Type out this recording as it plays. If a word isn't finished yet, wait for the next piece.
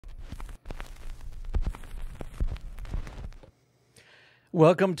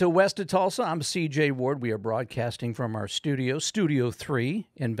Welcome to West of Tulsa. I'm CJ Ward. We are broadcasting from our studio, Studio 3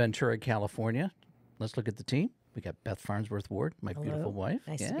 in Ventura, California. Let's look at the team. We got Beth Farnsworth Ward, my beautiful wife.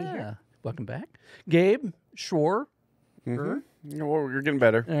 Nice to be here. Welcome back. Gabe Shore. Well, you're getting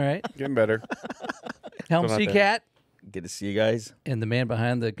better. All right. Getting better. Helm Still not there. Seacat. Good to see you guys. And the man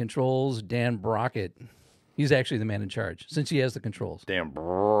behind the controls, Dan Brockett. He's actually the man in charge since he has the controls. Damn,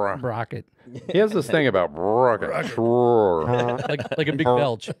 Brockett. He has this thing about like Like a big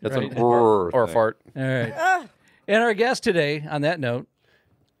belch. That's right? or a fart. All right. And our guest today, on that note,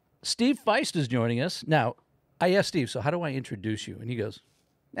 Steve Faist is joining us. Now, I asked Steve, so how do I introduce you? And he goes,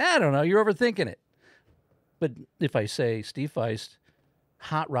 I don't know, you're overthinking it. But if I say Steve Faist,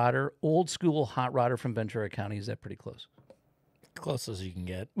 hot rodder, old school hot rodder from Ventura County, is that pretty close? Close as you can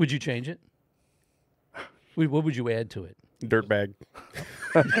get. Would you change it? What would you add to it? Dirtbag.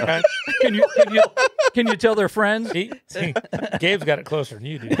 Can you tell their friends? See, Gabe's got it closer than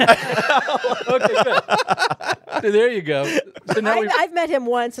you do. Okay, good. So there you go. So now I've met him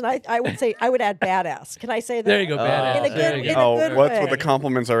once, and I would say I would add badass. Can I say that? there you go, badass. In a There good- you in go. a good What's way. with the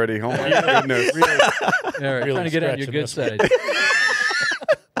compliments already? Oh my goodness. All right, Really trying to get on your stretching good this side.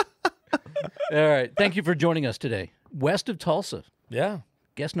 All right, thank you for joining us today. West of Tulsa, Yeah.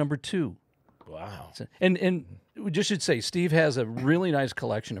 guest number 2. Wow. And we just should say, Steve has a really nice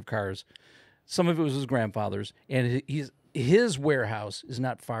collection of cars. Some of it was his grandfather's, and his warehouse is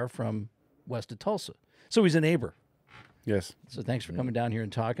not far from West of Tulsa. So he's a neighbor. Yes. So thanks for coming down here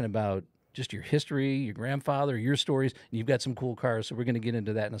and talking about just your history, your grandfather, your stories. And you've got some cool cars, so we're going to get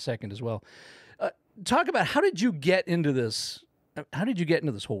into that in a second as well. Talk about how did you get into this? How did you get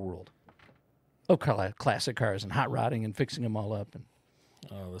into this whole world of classic cars and hot rodding and fixing them all up? And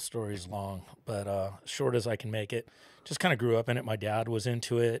The story's long, but short as I can make it. Just kind of grew up in it. My dad was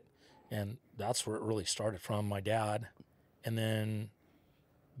into it, and that's where it really started from, my dad. And then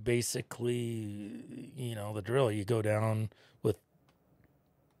basically, the drill. You go down with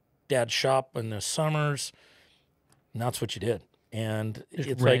dad's shop in the summers, and that's what you did. And just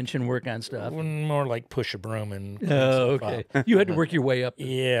it's wrench and work on stuff. more like push a broom and clean Oh, stuff okay. up. You had to work your way up.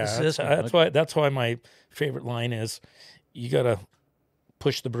 Yeah, the system. that's why my favorite line is, you gotta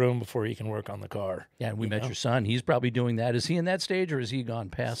push the broom before you can work on the car. Yeah, and we met know? your son. He's probably doing that. Is he in that stage, or has he gone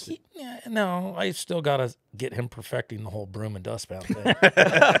past it? No, I still gotta get him perfecting the whole broom and dustpan thing.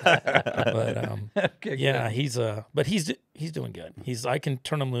 But Okay, yeah, he's doing good. I can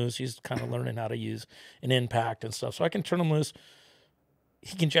turn him loose. He's kind of learning how to use an impact and stuff, so I can turn him loose.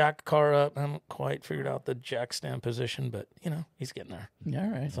 He can jack a car up. I haven't quite figured out the jack stand position, but he's getting there.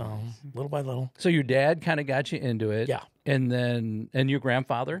 All right. So little by little. So your dad kind of got you into it. Yeah. And your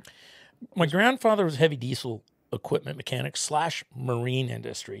grandfather? My grandfather was heavy diesel equipment mechanic / marine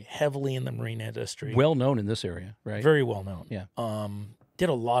industry, heavily in the marine industry. Well known in this area, right? Very well known. Yeah. Did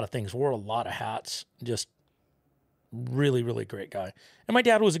a lot of things, wore a lot of hats, just really, really great guy. And my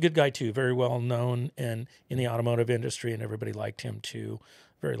dad was a good guy too, very well known in the automotive industry, and everybody liked him too.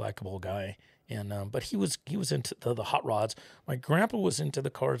 Very likable guy. And but he was into the hot rods. My grandpa was into the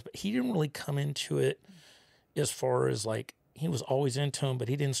cars, but he didn't really come into it as far as he was always into them, but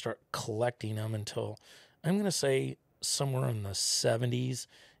he didn't start collecting them until, I'm going to say, somewhere in the 70s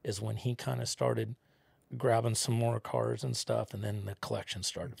is when he kind of started grabbing some more cars and stuff, and then the collection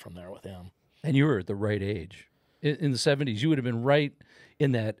started from there with him. And you were at the right age. In the 70s, you would have been right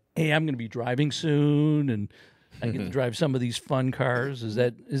in that, hey, I'm going to be driving soon, and I get to drive some of these fun cars.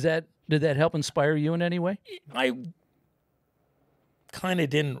 Did that help inspire you in any way? I kind of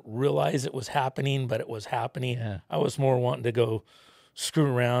didn't realize it was happening, but it was happening. Yeah. I was more wanting to go screw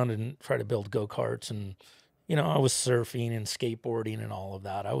around and try to build go-karts, and I was surfing and skateboarding and all of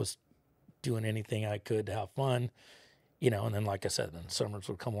that. I was doing anything I could to have fun, and then, like I said, then summers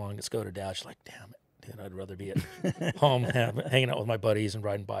would come along, let's go to Dash, like, damn it, dude, I'd rather be at home hanging out with my buddies and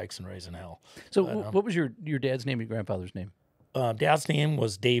riding bikes and raising hell. So what was your dad's name and your grandfather's name? Dad's name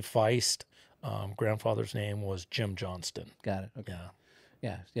was Dave Faist. Grandfather's name was Jim Johnston. Got it. Okay.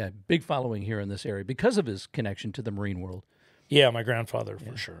 Yeah. Yeah. Big following here in this area because of his connection to the marine world. Yeah, my grandfather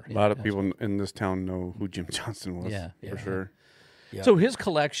for sure. A lot of people in this town know who Jim Johnston was. Yeah. For sure. Yeah. So his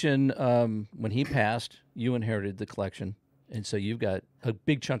collection, when he passed, you inherited the collection, and so you've got a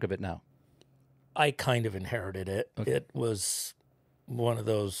big chunk of it now. I kind of inherited it. Okay. It was one of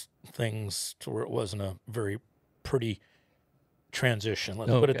those things to where it wasn't a very pretty transition.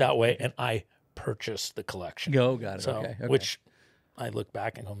 Let's put it that way. And I purchased the collection. Go, got it. So, Okay. which I look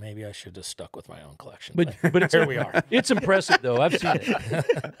back and go, maybe I should have stuck with my own collection. But it's, here we are. It's impressive, though. I've seen it.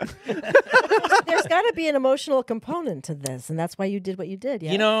 There's got to be an emotional component to this, and that's why you did what you did.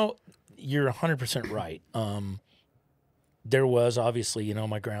 Yeah. You're 100% right. there was obviously, you know,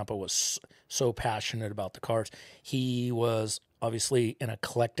 my grandpa was so passionate about the cars. He was obviously an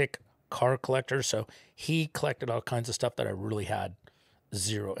eclectic car collector, so he collected all kinds of stuff that I really had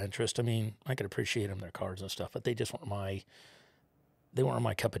zero interest. I mean, I could appreciate them, their cars and stuff, but they just weren't my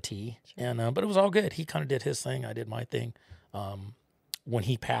cup of tea. Sure. And but it was all good. He kind of did his thing, I did my thing. When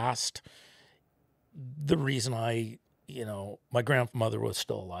he passed, the reason my grandmother was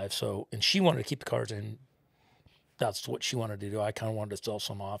still alive, and she wanted to keep the cars, and that's what she wanted to do. I kind of wanted to sell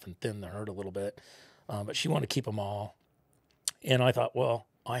some off and thin the herd a little bit, but she wanted to keep them all. And I thought, well,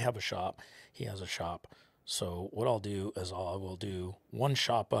 I have a shop, he has a shop, so what I'll do is I will do one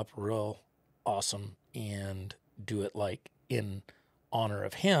shop up real awesome and do it like in honor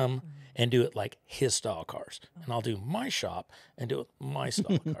of him, and do it like his style cars. And I'll do my shop and do it my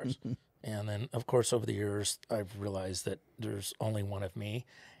style cars. And then, of course, over the years, I've realized that there's only one of me.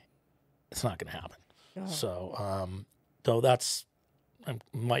 It's not going to happen. Oh. So, though I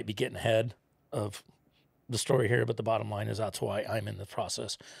might be getting ahead of the story here, but the bottom line is that's why I'm in the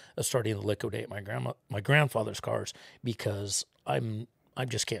process of starting to liquidate my grandfather's cars, because I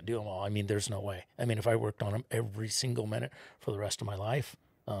just can't do them all. I mean, there's no way. I mean, if I worked on them every single minute for the rest of my life,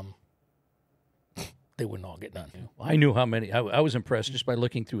 they wouldn't all get done. I knew how many. I was impressed just by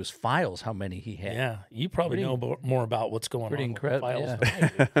looking through his files, how many he had. Yeah, you probably know more about what's going on with the files than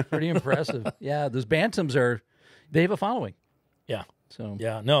I do. Pretty impressive. Yeah, those Bantams they have a following. Yeah. So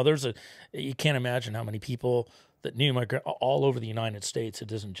yeah, no, you can't imagine how many people that knew all over the United States.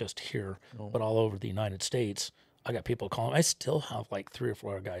 It isn't just here, but all over the United States. I got people calling. I still have like 3 or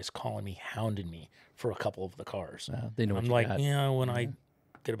 4 guys calling me, hounding me for a couple of the cars. They know. I'm like, when I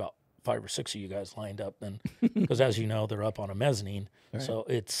get about 5 or 6 of you guys lined up, then because as you know, they're up on a mezzanine, right. So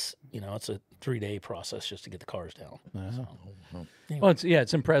it's it's a 3-day process just to get the cars down. Wow. So, anyway. Well,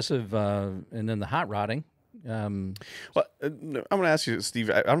 it's impressive, and then the hot rodding. I'm going to ask you, Steve.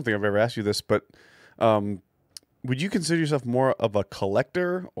 I don't think I've ever asked you this, but would you consider yourself more of a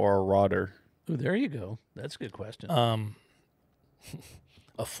collector or a rodder? Ooh, there you go. That's a good question. A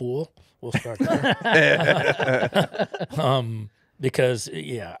fool. We'll start there. Because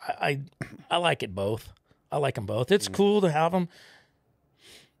I like it both. I like them both. It's cool to have them.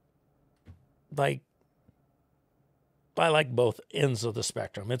 Like, I like both ends of the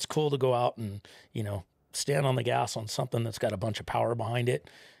spectrum. It's cool to go out and stand on the gas on something that's got a bunch of power behind it,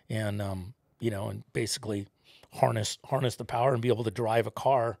 and and basically harness the power and be able to drive a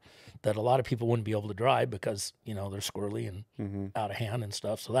car that a lot of people wouldn't be able to drive because they're squirrely and out of hand and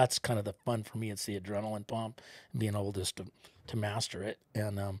stuff. So that's kind of the fun for me. It's the adrenaline pump and being able just to master it.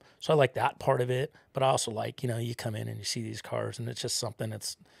 And so I like that part of it, but I also like you come in and you see these cars and it's just something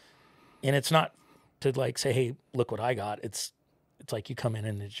it's not to like say, hey, look what I got. It's like you come in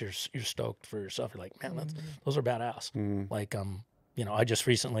and you're stoked for yourself. You're like, man, those are badass. Like I just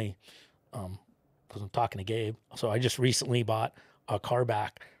recently because I'm talking to Gabe, so I just recently bought a car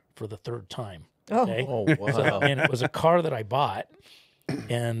back for the 3rd time. Okay? Oh, wow. So, and it was a car that I bought,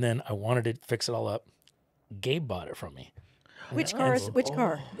 and then I wanted to fix it all up. Gabe bought it from me. Which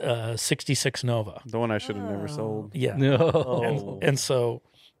car? 66 Nova. The one I should have never sold. Yeah. No. And so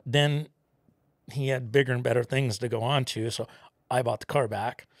then he had bigger and better things to go on to, so I bought the car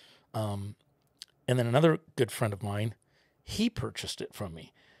back. And then another good friend of mine, he purchased it from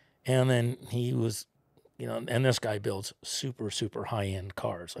me. And then he was, and this guy builds super, super high-end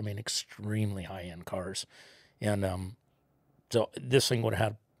cars. I mean, extremely high-end cars. And so this thing would have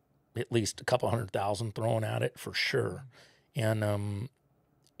had at least a couple $100,000 thrown at it for sure. And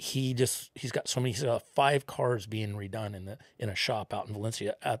he's got 5 cars being redone in a shop out in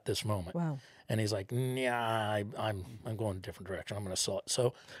Valencia at this moment. Wow. And he's like, yeah, I'm going a different direction. I'm going to sell it.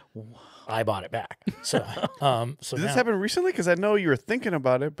 So I bought it back. So Did this happen recently? Because I know you were thinking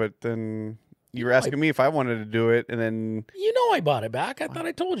about it, but then you were asking me if I wanted to do it, and then I bought it back. I thought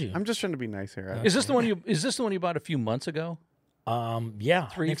I told you. I'm just trying to be nice here. Is this the one you bought a few months ago? Yeah,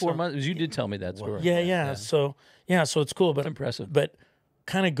 3-4 months. You did tell me that story. Yeah. So it's cool, but it's impressive. But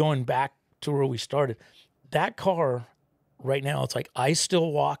kind of going back to where we started, that car right now, it's like I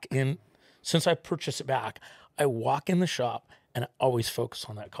still walk in. Since I purchased it back, I walk in the shop and I always focus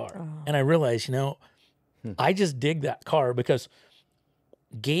on that car. Oh. And I realize, I just dig that car because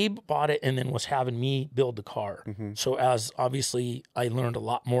Gabe bought it and then was having me build the car. So as obviously I learned a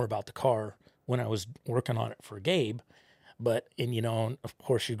lot more about the car when I was working on it for Gabe. But, and of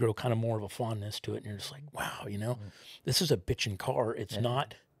course you grow kind of more of a fondness to it. And you're just like, wow, this is a bitchin' car. It's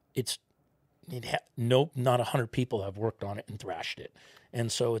not, not 100 people have worked on it and thrashed it. And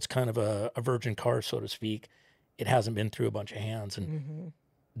so it's kind of a virgin car, so to speak. It hasn't been through a bunch of hands. And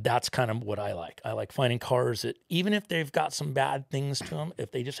that's kind of what I like. I like finding cars that, even if they've got some bad things to them,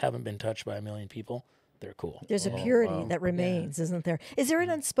 if they just haven't been touched by a million people, they're cool. There's a purity that remains, isn't there? Is there an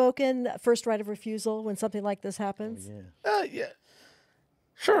unspoken first right of refusal when something like this happens? Yeah.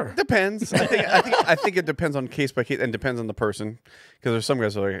 Sure. Depends. I think it depends on case by case and depends on the person. Because there's some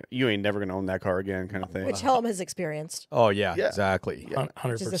guys who are like, you ain't never gonna own that car again, kind of thing. Which Helm has experienced. Oh yeah, Yeah. exactly.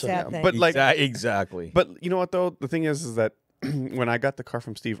 100%. Which is a sad thing. But like, Exactly. but you know what though? The thing is that when I got the car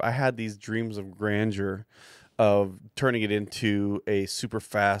from Steve, I had these dreams of grandeur, of turning it into a super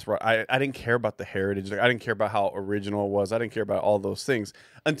fast. I didn't care about the heritage. Like, I didn't care about how original it was. I didn't care about all those things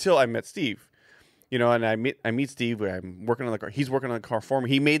until I met Steve. You know, and I meet Steve. I'm working on the car. He's working on the car for me.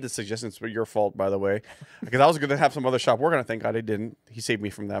 He made the suggestions, but your fault, by the way, because I was going to have some other shop work on it. Thank God he didn't. He saved me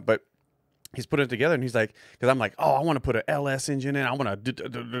from that. But he's putting it together, and he's like, because I'm like, oh, I want to put an LS engine in. I want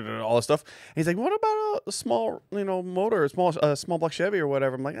to all this stuff. And he's like, what about a small, motor, a small block Chevy or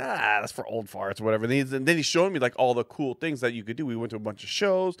whatever? I'm like, that's for old farts or whatever. And then he's showing me like all the cool things that you could do. We went to a bunch of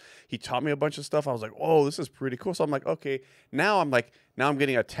shows. He taught me a bunch of stuff. I was like, oh, this is pretty cool. So I'm like, okay, now I'm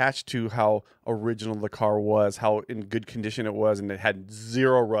getting attached to how original the car was, how in good condition it was, and it had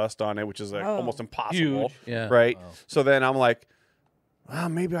zero rust on it, which is like almost impossible. Huge. Yeah. Right. Wow. So then I'm like,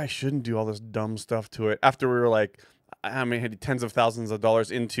 maybe I shouldn't do all this dumb stuff to it. After we were like, I mean, had tens of thousands of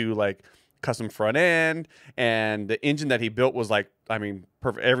dollars into like custom front end, and the engine that he built was like, I mean,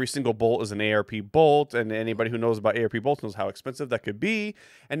 perfect. Every single bolt is an ARP bolt, and anybody who knows about ARP bolts knows how expensive that could be.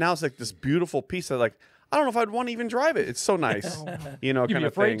 And now it's like this beautiful piece that like, I don't know if I'd want to even drive it. It's so nice, You'd kind be of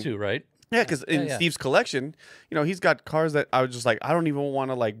afraid thing. to, right? Yeah, because in Steve's collection, he's got cars that I was just like, I don't even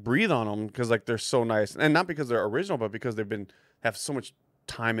want to like breathe on them because like they're so nice, and not because they're original, but because have so much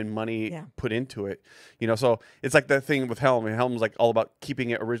time and money put into it. So it's like that thing with Helm. And Helm's like all about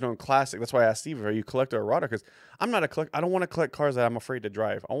keeping it original and classic. That's why I asked Steve, are you a collector or rodder? Because I'm not a collector. I don't want to collect cars that I'm afraid to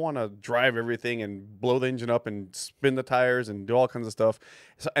drive. I want to drive everything and blow the engine up and spin the tires and do all kinds of stuff.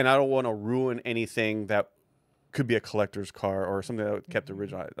 And I don't want to ruin anything that could be a collector's car or something that kept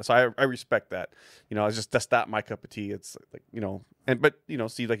original. So I respect that. It's just, that's not my cup of tea. It's like, but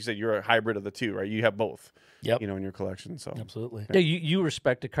Steve, like you said, you're a hybrid of the two, right? You have both. Yep. In your collection. So absolutely. Yeah, you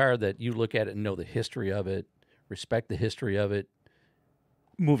respect a car that you look at it and know the history of it, respect the history of it,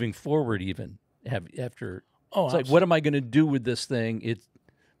 moving forward even after. Oh, it's like, what am I going to do with this thing?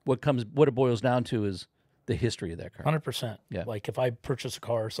 What it boils down to is the history of that car. 100%. Yeah. Like if I purchase a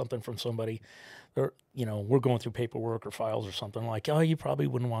car or something from somebody, or we're going through paperwork or files or something, like, oh, you probably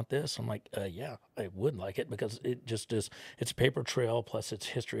wouldn't want this. I'm like, yeah, I would like it because it just is. It's a paper trail plus it's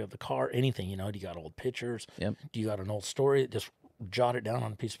history of the car. Anything, do you got old pictures? Yep. Do you got an old story? Just jot it down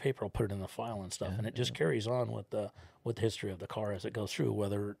on a piece of paper. I'll put it in the file and stuff, and it just carries on with the history of the car as it goes through,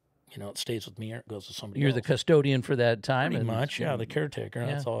 whether it stays with me or it goes to somebody else. You're the custodian for that time. Pretty much, the caretaker.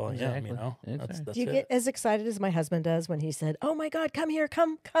 That's all. Exactly. That's do you get as excited as my husband does when he said, "Oh my God, come here,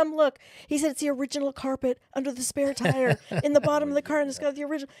 come look." He said it's the original carpet under the spare tire in the bottom of the car, and it's got the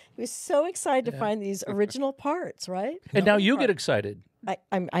original. He was so excited to find these original parts, right? And now you get excited. I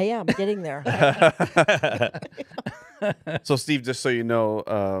am getting there. So Steve, just so you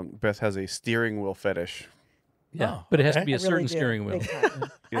know, Beth has a steering wheel fetish. Yeah, but it has to be a certain steering wheel.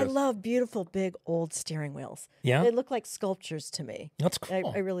 I love beautiful, big, old steering wheels. Yeah? They look like sculptures to me. That's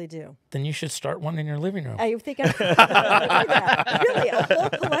cool. I really do. Then you should start one in your living room. I think I should do that. Really, a whole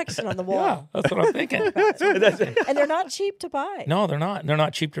collection on the wall. Yeah, that's what I'm thinking. And they're not cheap to buy. No, they're not. They're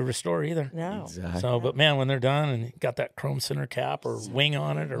not cheap to restore either. No. Exactly. So, but man, when they're done and you got that chrome center cap or wing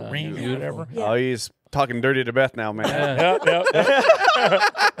on it or ring or whatever. Yeah. Oh, he's talking dirty to Beth now, man.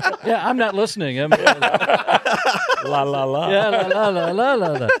 Yeah, I'm not listening. La la la. Yeah, la la la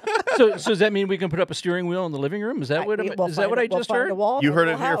la la. So does that mean we can put up a steering wheel in the living room? Is that what I just heard? You heard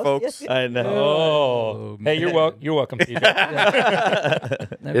it here, folks. I know. Oh, hey, you're welcome,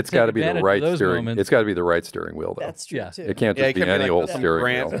 TJ. It's got to be the right steering. Moments. It's got to be the right steering wheel, though. That's true too. It can't just be any old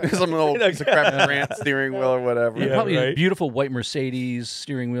steering wheel. Some old piece of crap Grant steering wheel or whatever. Yeah, Probably a right. beautiful white Mercedes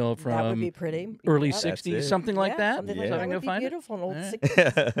steering wheel from That would be pretty. early Yeah. 60s, something like that. Something like So I that can would go be find it. beautiful. An old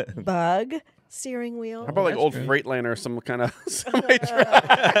 60s bug steering wheel. How about like that's old true. Freightliner or some kind of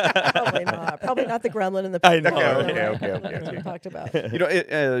Probably not. Probably not the gremlin in the I know. Okay. We talked about.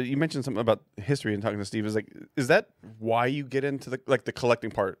 You mentioned something about history and talking to Steve. Is that why you get into the collecting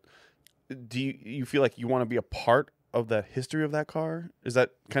part? Do you feel like you want to be a part of the history of that car? Is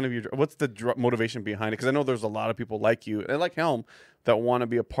that kind of what's the motivation behind it? Because I know there's a lot of people like you and like Helm that want to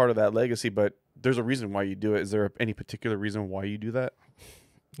be a part of that legacy, but there's a reason why you do it. Is there any particular reason why you do that?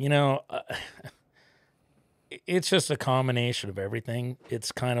 It's just a combination of everything.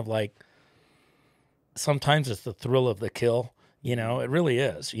 It's kind of like sometimes it's the thrill of the kill. You know, it really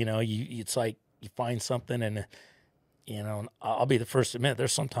is. You know, it's like you find something and, you know, and I'll be the first to admit,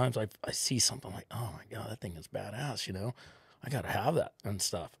 there's sometimes I see something like, oh my God, that thing is badass, you know, I got to have that and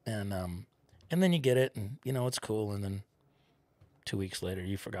stuff. And then you get it and, you know, it's cool. And then 2 weeks later,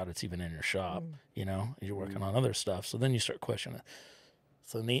 you forgot it's even in your shop, you know, you're working on other stuff. So then you start questioning it.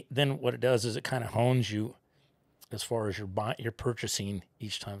 So then what it does is it kind of hones you as far as you're purchasing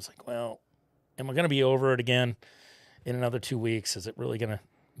each time. It's like, well, am I going to be over it again in another 2 weeks? Is it really going to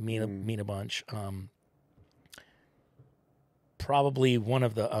mean a bunch? Probably one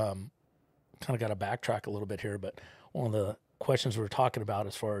of the, kind of got to backtrack a little bit here, but one of the questions we were talking about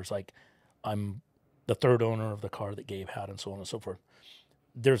as far as like, I'm the third owner of the car that Gabe had and so on and so forth.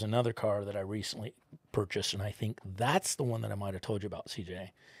 There's another car that I recently purchased, and I think that's the one that I might have told you about, CJ.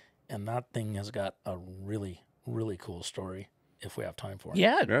 And that thing has got a really, really cool story if we have time for it.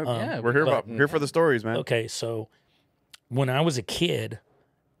 Yeah. We're here for the stories, man. Okay, so when I was a kid,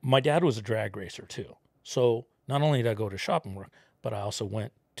 my dad was a drag racer too. So not only did I go to shop and work, but I also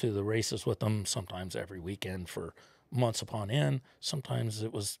went to the races with them sometimes every weekend for months upon end. Sometimes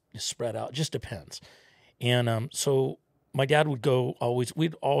it was spread out, just depends. And so my dad would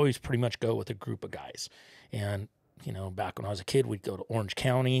we'd always pretty much go with a group of guys. And, you know, back when I was a kid, we'd go to Orange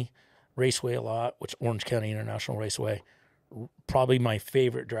County Raceway a lot, which Orange County International Raceway, probably my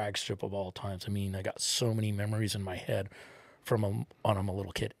favorite drag strip of all times. I mean, I got so many memories in my head from when I'm a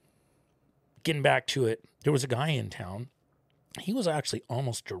little kid. Getting back to it, there was a guy in town. He was actually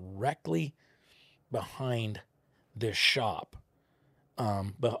almost directly behind this shop,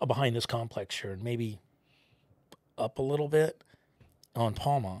 behind this complex here, and maybe up a little bit on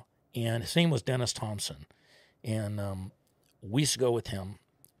Palma. And his name was Dennis Thompson. And we used to go with him.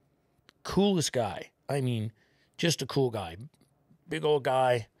 Coolest guy. I mean, just a cool guy. Big old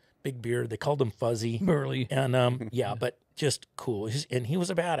guy, big beard. They called him Fuzzy. Burly. And yeah, but just cool. And he was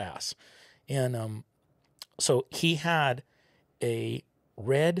a badass. And so he had a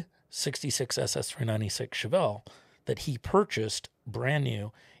red 66 SS396 Chevelle that he purchased brand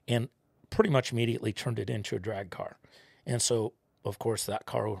new and pretty much immediately turned it into a drag car. And so, of course, that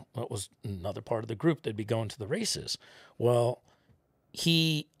car was another part of the group that'd be going to the races. Well,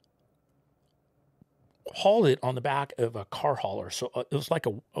 he hauled it on the back of a car hauler. So it was like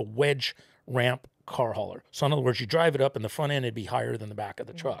a wedge ramp car hauler. So in other words, you drive it up and the front end would be higher than the back of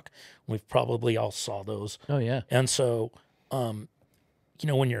the truck. We've probably all saw those. Oh, yeah. And so, you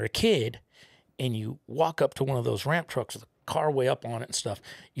know, when you're a kid and you walk up to one of those ramp trucks with a car way up on it and stuff,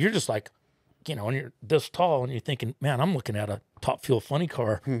 you're just like, you know, and you're this tall and you're thinking, man, I'm looking at a Top Fuel funny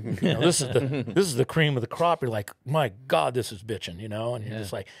car. You know, this is the cream of the crop. You're like, my God, this is bitching, you know? And you're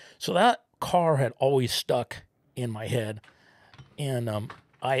just like, so that car had always stuck in my head. And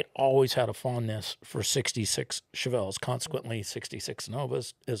I always had a fondness for 66 Chevelles, consequently 66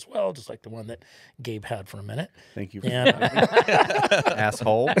 Novas as well, just like the one that Gabe had for a minute. Thank you. And,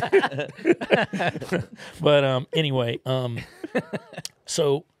 asshole. But anyway,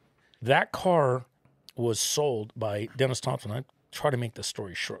 so that car was sold by Dennis Thompson. I try to make this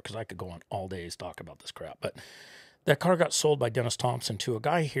story short because I could go on all days talk about this crap. But that car got sold by Dennis Thompson to a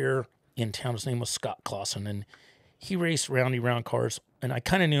guy here in town. His name was Scott Clausen, and he raced roundy round cars. And I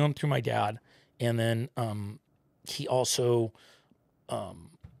kind of knew him through my dad. And then he also, I'm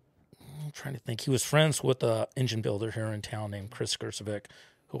trying to think, he was friends with an engine builder here in town named Chris Gersovic,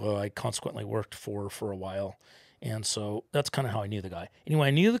 who I consequently worked for a while. And so that's kind of how I knew the guy. Anyway, I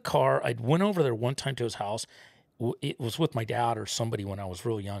knew the car. I went over there one time to his house. It was with my dad or somebody when I was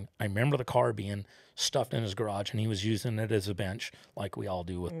real young. I remember the car being stuffed in his garage, and he was using it as a bench, like we all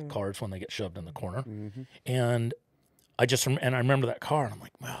do with cars when they get shoved in the corner. Mm-hmm. And I remember that car, and I'm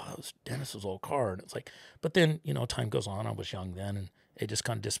like, wow, that was Dennis's old car. And it's like, but then, you know, time goes on. I was young then, and it just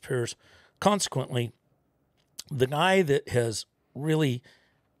kind of disappears. Consequently, the guy that has really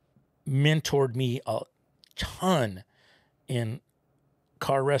mentored me a ton in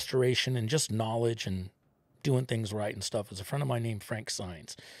car restoration and just knowledge and doing things right and stuff is a friend of mine named Frank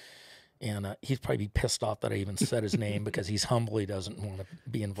Sines. And he'd probably be pissed off that I even said his name because he's humble. He doesn't want to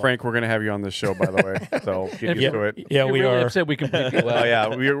be involved. Frank, we're going to have you on this show, by the way. So get used to it. Yeah, we really are. Upset we completely Oh, yeah.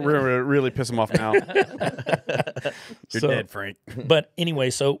 We're going to really piss him off now. You're dead, Frank. But anyway,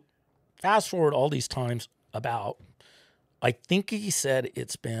 so fast forward all these times I think he said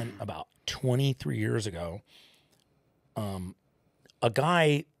it's been about 23 years ago. A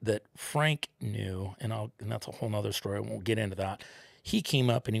guy that Frank knew, and that's a whole nother story. I won't get into that. He came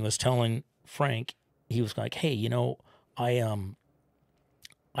up and he was telling Frank, he was like, hey, you know, I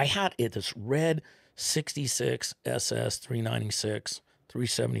had this red 66 SS 396,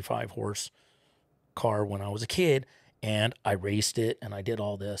 375 horse car when I was a kid. And I raced it, and I did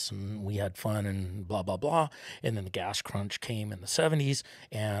all this, and we had fun, and blah, blah, blah. And then the gas crunch came in the 70s,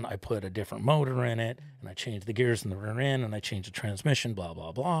 and I put a different motor in it, and I changed the gears in the rear end, and I changed the transmission, blah,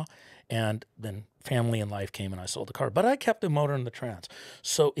 blah, blah. And then family and life came, and I sold the car. But I kept the motor and the trans.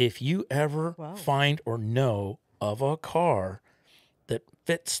 So if you ever find or know of a car that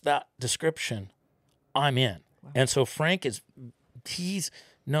fits that description, I'm in. Wow. And so Frank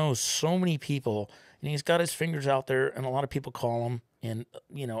knows so many people, and he's got his fingers out there, and a lot of people call him, and,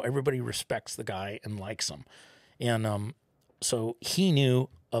 you know, everybody respects the guy and likes him. And so he knew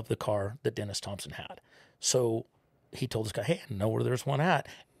of the car that Dennis Thompson had. So he told this guy, hey, I know where there's one at.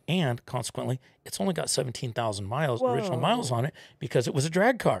 And consequently, it's only got 17,000 miles, original miles on it, because it was a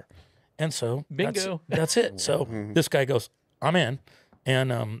drag car. And so bingo, that's it. So this guy goes, I'm in.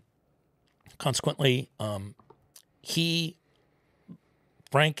 And consequently,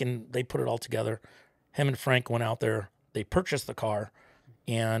 Frank and they put it all together. Him and Frank went out there. They purchased the car,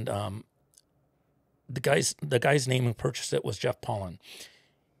 and the guy's name who purchased it was Jeff Pollan.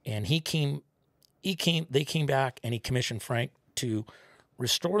 And they came back, and he commissioned Frank to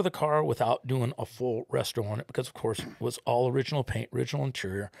restore the car without doing a full resto on it, because of course it was all original paint, original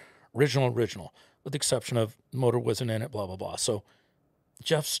interior, original, with the exception of motor wasn't in it, blah, blah, blah. So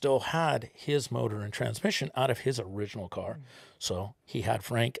Jeff still had his motor and transmission out of his original car. So he had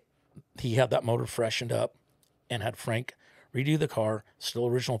that motor freshened up and had Frank redo the car, still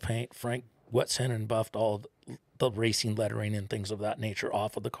original paint. Frank wet sanded and buffed all the racing lettering and things of that nature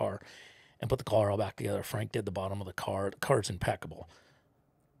off of the car and put the car all back together. Frank did the bottom of the car. The car's impeccable.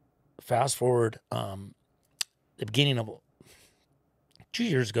 Fast forward, the beginning of 2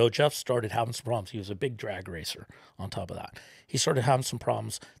 years ago, Jeff started having some problems. He was a big drag racer on top of that. He started having some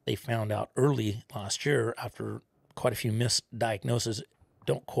problems. They found out early last year after quite a few misdiagnoses.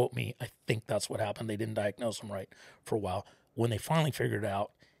 Don't quote me. I think that's what happened. They didn't diagnose him right for a while. When they finally figured it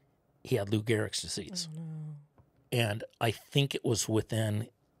out, he had Lou Gehrig's disease. Oh, no. And I think it was within,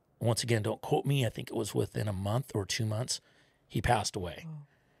 once again, don't quote me, I think it was within a month or 2 months, he passed away. Oh.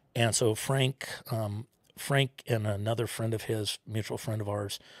 And so Frank and another friend of his, mutual friend of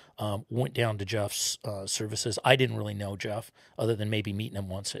ours, went down to Jeff's services. I didn't really know Jeff other than maybe meeting him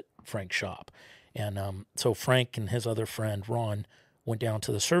once at Frank's shop. And so Frank and his other friend, Ron, went down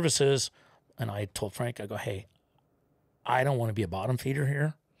to the services, and I told Frank, I go, hey, I don't want to be a bottom feeder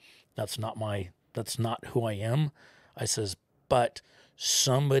here. That's not who I am. I says, but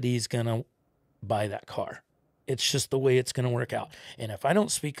somebody's going to buy that car. It's just the way it's going to work out. And if I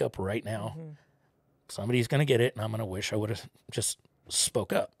don't speak up right now, somebody's going to get it, and I'm going to wish I would have just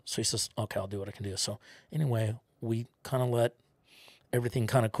spoke up. So he says, okay, I'll do what I can do. So anyway, we kind of let everything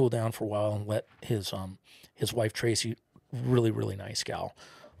kind of cool down for a while and let his wife, Tracy, really, really nice gal,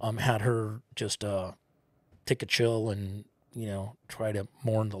 had her just take a chill and, you know, try to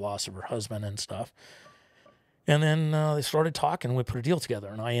mourn the loss of her husband and stuff. And then they started talking, and we put a deal together,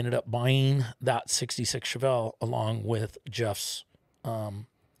 and I ended up buying that 66 Chevelle along with Jeff's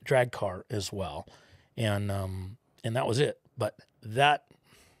drag car as well. And that was it. But that,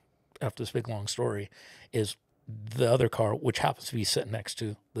 after this big long story, is the other car, which happens to be sitting next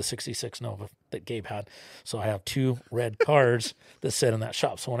to the 66 Nova that Gabe had. So I have two red cars that sit in that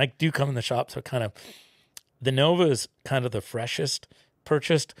shop. So when I do come in the shop, so kind of the Nova is kind of the freshest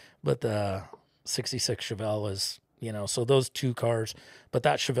purchased, but the 66 Chevelle is, you know, so those two cars. But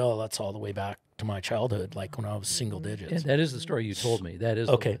that Chevelle, that's all the way back to my childhood, like when I was single digits. Yeah, that is the story you told me. That is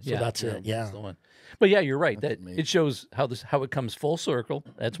okay. So that's it. Yeah, that's the one. But yeah, you're right. That it shows how it comes full circle.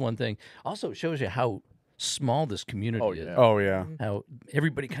 That's one thing. Also, it shows you how small this community is. Oh yeah. How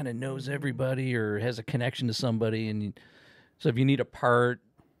everybody kind of knows everybody or has a connection to somebody, and so if you need a part,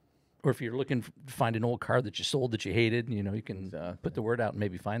 or if you're looking to find an old car that you sold that you hated, you know, you can put the word out and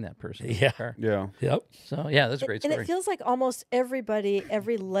maybe find that person. Yeah. Car. Yeah. Yep. So yeah, that's a great story. And it feels like almost everybody,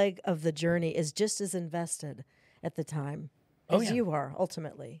 every leg of the journey is just as invested at the time as you are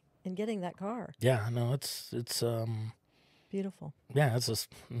ultimately in getting that car. Yeah. No, it's beautiful. Yeah. It's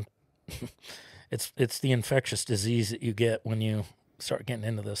just it's the infectious disease that you get when you start getting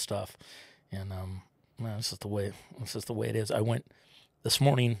into this stuff, and man, it's just the way it is. I went this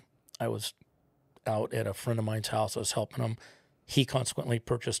morning. I was out at a friend of mine's house. I was helping him. He consequently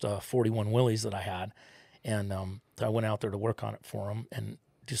purchased a 41 Willys that I had, and so I went out there to work on it for him and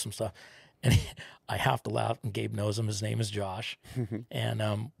do some stuff. And I have to laugh, and Gabe knows him. His name is Josh,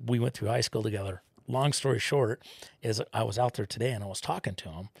 and we went through high school together. Long story short is I was out there today, and I was talking to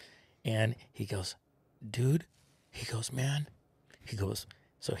him, and he goes, dude, he goes, man, he goes,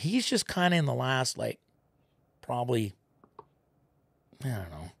 so he's just kind of in the last, like, probably, I don't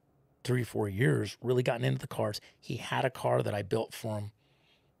know, 3 or 4 years, really gotten into the cars. He had a car that I built for him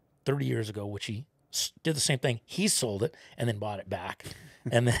 30 years ago, which he did the same thing. He sold it and then bought it back,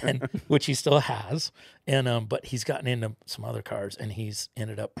 and then which he still has. And but he's gotten into some other cars, and he's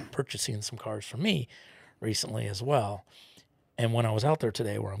ended up purchasing some cars from me recently as well. And when I was out there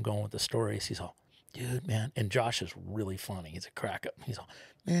today, where I'm going with the stories, he's all, dude, man. And Josh is really funny. He's a crack up. He's all,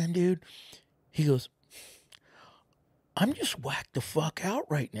 man, dude. He goes, I'm just whacked the fuck out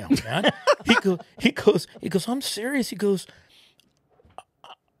right now, man. he goes, I'm serious. He goes,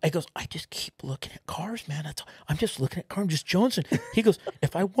 I just keep looking at cars, man. I'm just looking at cars. I'm just jonesing. He goes,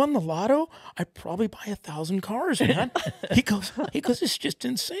 if I won the lotto, I'd probably buy 1,000 cars, man. He goes, it's just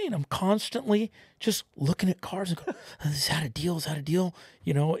insane. I'm constantly just looking at cars and go, is that a deal? Is that a deal?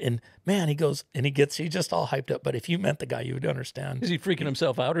 You know, and man, he goes, and he's just all hyped up. But if you met the guy, you would understand. Is he freaking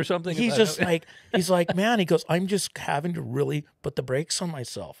himself out or something? He's just like, man, he goes, I'm just having to really put the brakes on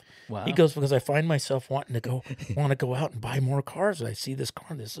myself. Wow. He goes, because I find myself want to go out and buy more cars. And I see this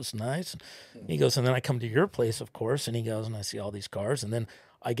car, this is nice. And he goes, and then I come to your place, of course, and he goes, and I see all these cars, and then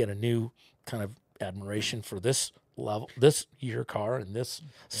I get a new kind of admiration for this level, this year car and this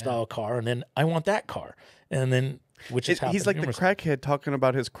style car, and then I want that car, and then he's like the crackhead talking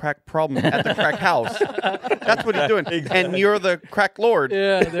about his crack problem at the crack house. That's what he's doing, and you're the crack lord.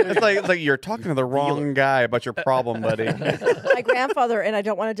 Yeah, it's like you're talking to the wrong guy about your problem, buddy. My grandfather, and I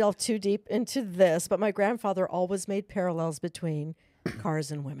don't want to delve too deep into this, but my grandfather always made parallels between cars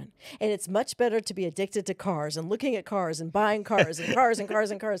and women. And it's much better to be addicted to cars and looking at cars and buying cars and cars and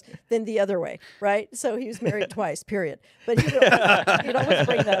cars and cars than the other way, right? So he was married twice, period. But he'd always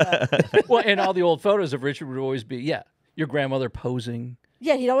bring that up. Well, and all the old photos of Richard would always be, your grandmother posing.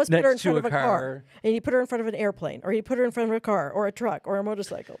 Yeah, he'd always put her in front of a car. car. And he'd put her in front of an airplane, or he'd put her in front of a car, or a truck, or a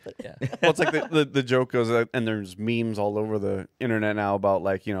motorcycle. But well, it's like the joke goes, and there's memes all over the internet now about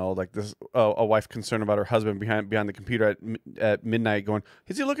like this a wife concerned about her husband behind the computer at midnight going,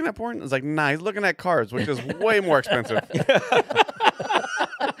 is he looking at porn? It's like, nah, he's looking at cars, which is way more expensive.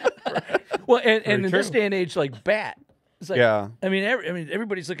 Well, and in this day and age, like Bat. It's like, yeah. I mean,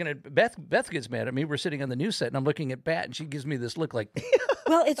 everybody's looking at Beth. Beth gets mad at me. We're sitting on the news set, and I'm looking at Bat, and she gives me this look like.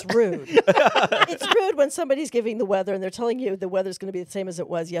 Well, it's rude. It's rude when somebody's giving the weather, and they're telling you the weather's going to be the same as it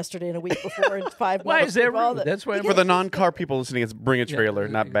was yesterday and a week before and 5 months. Why is that rude? That's why. For the non-car people listening, it's bring a trailer,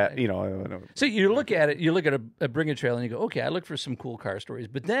 not Bat. You know. So you look at it. You look at a bring a trailer, and you go, okay, I look for some cool car stories.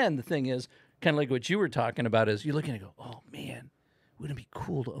 But then the thing is, kind of like what you were talking about, is you look and you go, oh man, wouldn't it be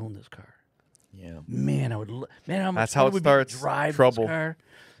cool to own this car? Yeah, man, I would. Man, how much that's how it starts. Drive trouble. This car.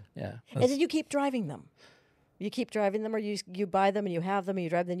 Yeah, and then you keep driving them. You keep driving them, or you buy them and you have them and you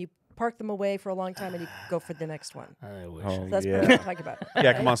drive them. Then you park them away for a long time and you go for the next one. I wish. Oh, that's yeah. what I'm talking about.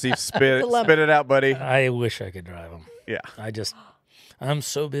 Yeah, come on, Steve, spit it out, buddy. I wish I could drive them. Yeah, I'm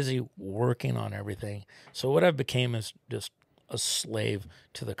so busy working on everything. So what I've became is just a slave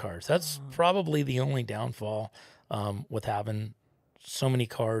to the cars. That's probably the only downfall with having so many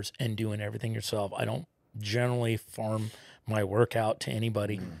cars and doing everything yourself. I don't generally farm my work out to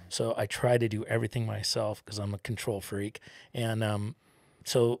anybody. So I try to do everything myself because I'm a control freak. And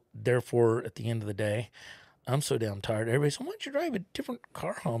so therefore, at the end of the day, I'm so damn tired. Everybody's like, why don't you drive a different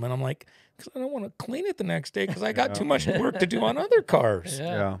car home? And I'm like, because I don't want to clean it the next day because I got too much work to do on other cars.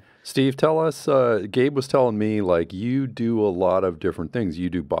 Yeah. Steve, tell us, Gabe was telling me, like, you do a lot of different things. You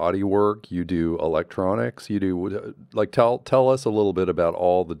do body work, you do electronics, you do, like, tell us a little bit about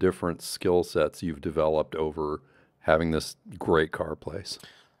all the different skill sets you've developed over having this great car place.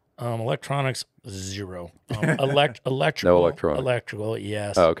 Electronics, zero. Electrical, no electronics. Electrical,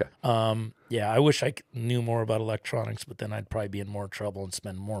 yes. Oh, okay. Yeah, I wish I knew more about electronics, but then I'd probably be in more trouble and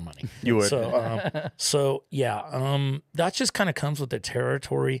spend more money. You would. So yeah, that just kind of comes with the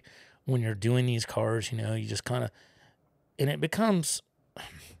territory when you're doing these cars. You know, you just kind of, and it becomes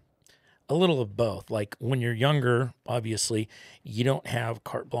a little of both. Like when you're younger, obviously, you don't have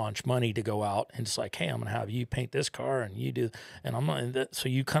carte blanche money to go out and it's like, hey, I'm going to have you paint this car and you do, and I'm not, so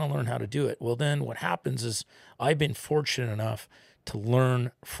you kind of learn how to do it. Well, then what happens is I've been fortunate enough to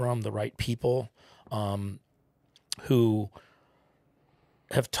learn from the right people who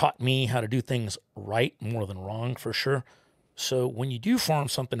have taught me how to do things right more than wrong, for sure. So when you do farm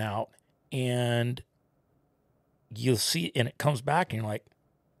something out and you'll see, and it comes back and you're like,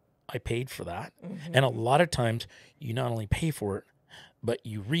 I paid for that. Mm-hmm. And a lot of times you not only pay for it, but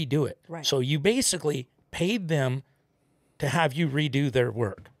you redo it. Right. So you basically paid them to have you redo their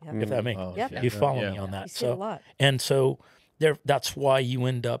work, if that makes sense. You follow me on that. You see a lot. And so that's why you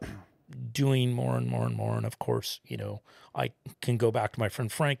end up doing more and more and more. And of course, you know, I can go back to my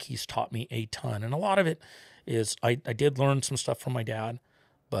friend Frank. He's taught me a ton. And a lot of it is I did learn some stuff from my dad,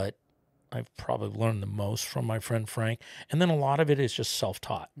 but I've probably learned the most from my friend Frank. And then a lot of it is just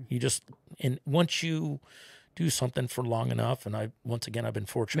self-taught. And once you do something for long enough, and I've been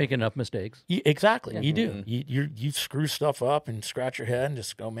fortunate. Make enough mistakes. Exactly. You do. You screw stuff up and scratch your head and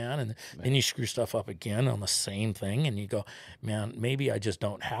just go, man. And then you screw stuff up again on the same thing. And you go, man, maybe I just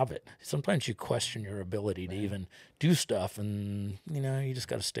don't have it. Sometimes you question your ability to even do stuff. And, you just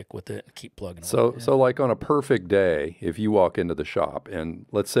got to stick with it and keep plugging away. So like on a perfect day, if you walk into the shop and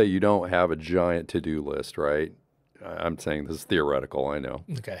let's say you don't have a giant to-do list, right? I'm saying this is theoretical, I know.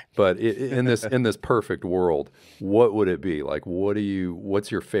 Okay. But in this perfect world, what would it be? Like, what's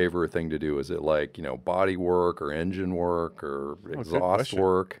your favorite thing to do? Is it like, body work or engine work or exhaust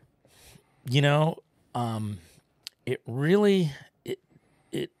work? It really,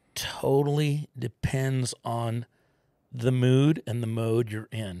 it totally depends on the mood and the mode you're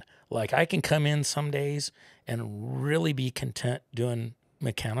in. Like, I can come in some days and really be content doing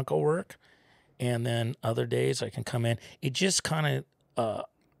mechanical work. And then other days I can come in. It just kind of,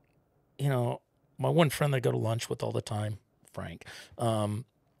 my one friend that I go to lunch with all the time, Frank,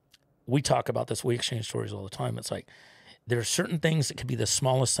 we talk about this. We exchange stories all the time. It's like there are certain things that could be the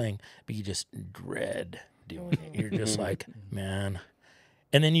smallest thing, but you just dread doing it. You're just like, man.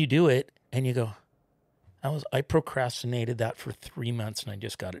 And then you do it and you go, I procrastinated that for 3 months and I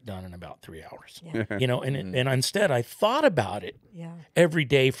just got it done in about 3 hours. Yeah. And instead I thought about it Yeah. every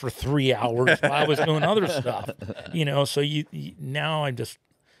day for 3 hours while I was doing other stuff. So now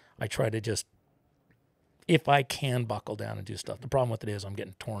I try to just, if I can, buckle down and do stuff. The problem with it is I'm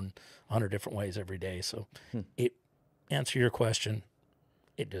getting torn 100 different ways every day. So answer your question,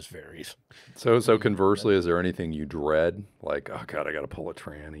 it just varies. So conversely, is there anything you dread? Like, oh God, I got to pull a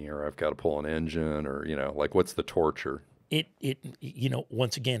tranny, or I've got to pull an engine, or like what's the torture? It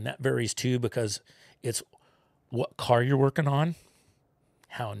once again that varies too because it's what car you're working on,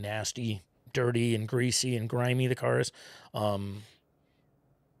 how nasty, dirty, and greasy and grimy the car is. I've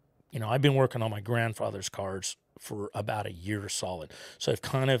been working on my grandfather's cars for about a year solid, so I've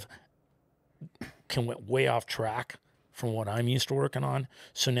kind of went way off track from what I'm used to working on.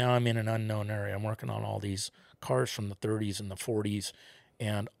 So now I'm in an unknown area. I'm working on all these cars from the 30s and the 40s,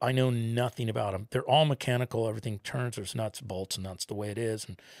 and I know nothing about them. They're all mechanical. Everything turns. There's nuts, bolts, and that's the way it is.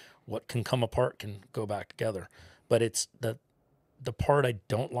 And what can come apart can go back together. But it's the part I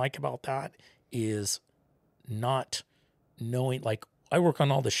don't like about that is not knowing, like, I work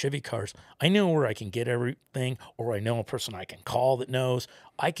on all the Chevy cars. I know where I can get everything, or I know a person I can call that knows.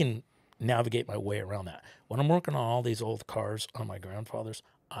 I can navigate my way around that. When I'm working on all these old cars on my grandfather's,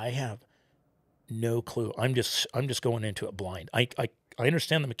 I have no clue. I'm just going into it blind. I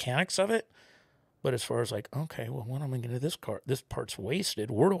understand the mechanics of it, but as far as like, okay, well, what am I going to do with this car? This part's wasted.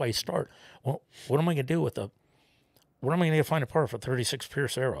 Where do I start? Well, what am I going to do with what am I going to find a part for 36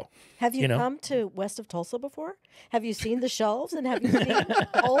 Pierce Arrow? Have you come to West of Tulsa before? Have you seen the shelves and have you seen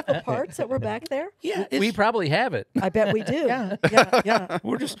all the parts that were back there? Yeah, We probably have it. I bet we do. yeah.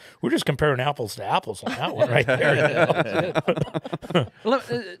 We're just comparing apples to apples on that one right there. Well,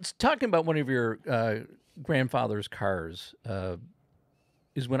 talking about one of your grandfather's cars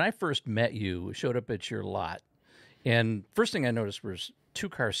is when I first met you, showed up at your lot, and first thing I noticed was 2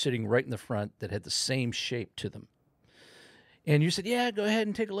 cars sitting right in the front that had the same shape to them. And you said, yeah, go ahead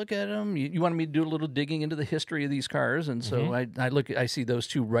and take a look at them. You wanted me to do a little digging into the history of these cars. And so I see those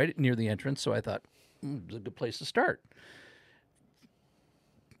 2 right near the entrance. So I thought, it's a good place to start.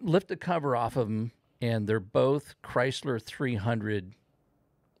 Lift the cover off of them, and they're both Chrysler 300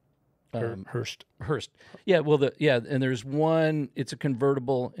 Hurst. Yeah, well, and there's one, it's a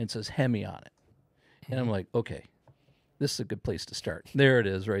convertible, and it says Hemi on it. And I'm like, okay, this is a good place to start. There it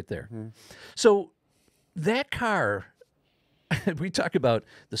is right there. So that car... we talk about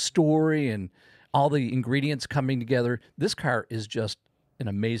the story and all the ingredients coming together. This car is just an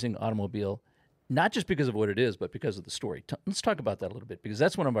amazing automobile, not just because of what it is, but because of the story. Let's talk about that a little bit, because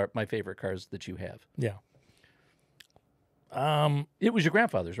that's one of my favorite cars that you have. Yeah. It was your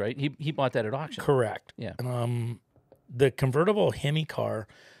grandfather's, right? He bought that at auction. Correct. Yeah. The convertible Hemi car,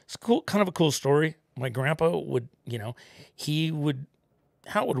 it's cool, kind of a cool story. My grandpa would, how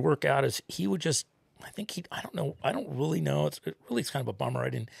it would work out is he would just, I don't know. I don't really know. It's kind of a bummer.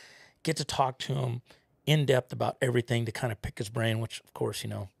 I didn't get to talk to him in depth about everything to kind of pick his brain, which of course,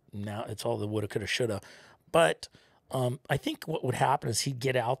 now it's all the woulda, coulda, shoulda. But I think what would happen is he'd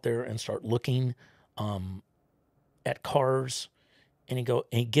get out there and start looking at cars, and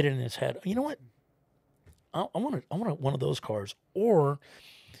he'd get it in his head. You know what? I want one of those cars. Or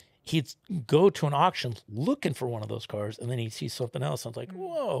he'd go to an auction looking for one of those cars, and then he'd see something else. And I was like,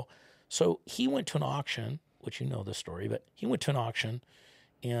 whoa. So he went to an auction, which you know this story, but he went to an auction,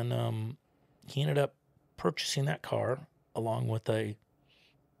 and he ended up purchasing that car along with the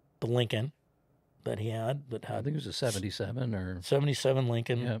Lincoln that he had. That I had think it was a 77 or 77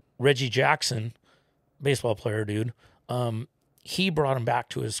 Lincoln. Yep. Reggie Jackson, baseball player dude, he brought him back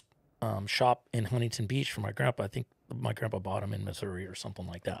to his shop in Huntington Beach for my grandpa. I think my grandpa bought him in Missouri or something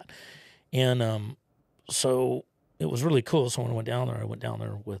like that. And so it was really cool. So when I went down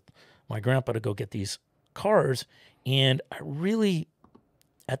there with my grandpa to go get these cars. And I really,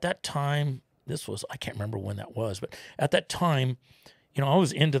 at that time, I can't remember when that was, but at that time, you know, I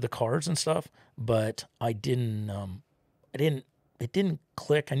was into the cars and stuff, but it didn't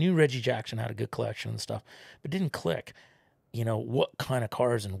click. I knew Reggie Jackson had a good collection and stuff, but it didn't click, you know, what kind of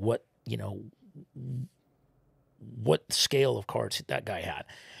cars and what scale of cars that guy had.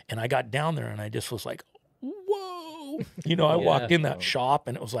 And I got down there and I just was like, whoa, you know, I walked in that shop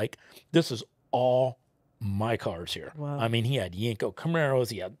and it was like, this is all my cars here. Wow. I mean, he had Yenko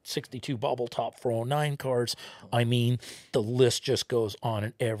Camaros, he had 62 bubble top 409 cars. I mean, the list just goes on,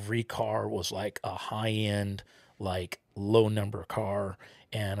 and every car was like a high end, like low number car.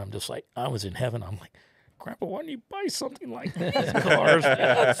 And I'm just like, I was in heaven. I'm like, Grandpa, why don't you buy something like these cars?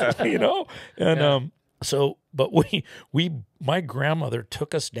 You know? And but my grandmother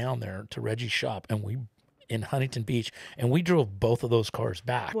took us down there to Reggie's shop, and in Huntington Beach, and we drove both of those cars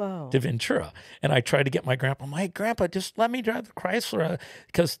back to Ventura. And I tried to get my grandpa, just let me drive the Chrysler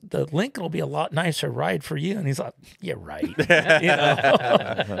because the Lincoln will be a lot nicer ride for you. And he's like, yeah, right. You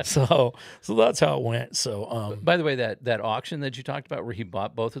know? So that's how it went. So, By the way, that auction that you talked about where he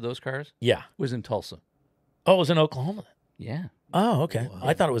bought both of those cars yeah, was in Tulsa. Oh, it was in Oklahoma. Yeah. Oh, okay.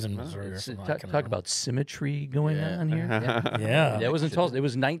 I thought it was in Missouri or something. Talk about symmetry going on here. Yeah. Yeah. It was in Tulsa. It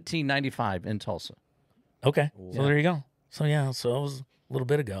was 1995 in Tulsa. Okay. So there you go. So yeah, so it was a little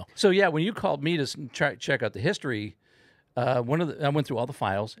bit ago. So yeah, when you called me to check out the history, I went through all the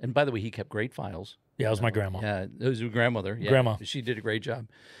files, and by the way, he kept great files. Yeah, it was my grandma. Yeah, it was your grandmother. Yeah, Grandma. She did a great job.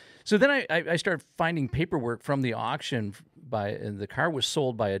 So then I started finding paperwork from the auction and the car was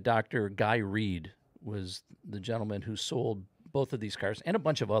sold by a Dr. Guy Reed, was the gentleman who sold both of these cars and a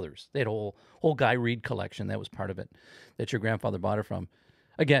bunch of others. They had a whole Guy Reed collection. That was part of it that your grandfather bought it from.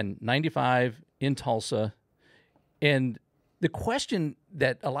 Again, 95 in Tulsa. And the question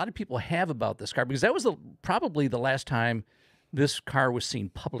that a lot of people have about this car, because that was probably the last time this car was seen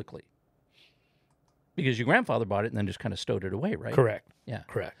publicly. Because your grandfather bought it and then just kind of stowed it away, right? Correct. Yeah.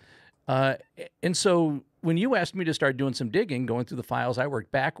 Correct. And so when you asked me to start doing some digging, going through the files, I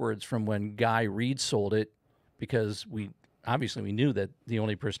worked backwards from when Guy Reed sold it, because we knew that the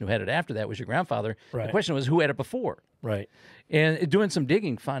only person who had it after that was your grandfather. Right. The question was, who had it before? Right. And doing some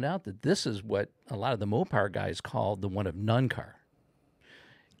digging, found out that this is what a lot of the Mopar guys call the one of none car.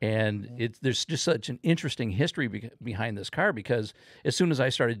 And there's just such an interesting history behind this car, because as soon as I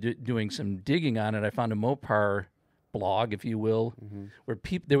started doing some digging on it, I found a Mopar blog, if you will, where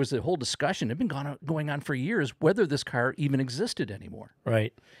there was a whole discussion. It had been going on for years whether this car even existed anymore.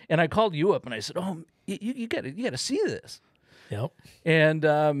 Right. And I called you up and I said, "Oh, you got to see this." Yep. And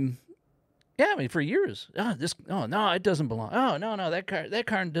yeah, I mean, for years, no, it doesn't belong. Oh, no, that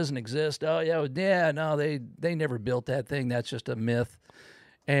car doesn't exist. Oh, yeah, no, they never built that thing. That's just a myth.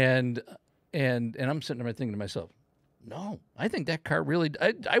 And I'm sitting there thinking to myself, no, I think that car really.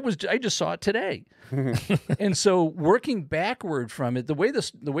 I just saw it today. And so working backward from it, the way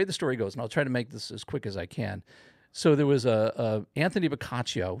the story goes, and I'll try to make this as quick as I can. So there was a Anthony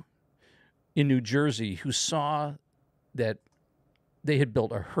Boccaccio in New Jersey who saw that they had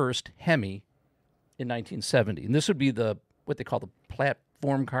built a Hurst Hemi in 1970, and this would be what they call the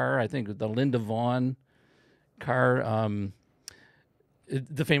platform car. I think the Linda Vaughn car.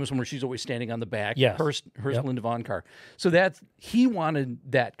 The famous one where she's always standing on the back. Yes. Hurst Yep. Linda Vaughn car. So he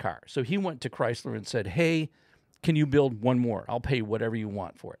wanted that car. So he went to Chrysler and said, "Hey, can you build one more? I'll pay whatever you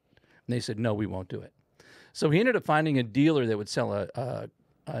want for it." And they said, "No, we won't do it." So he ended up finding a dealer that would sell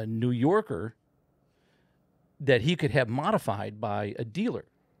a New Yorker that he could have modified by a dealer.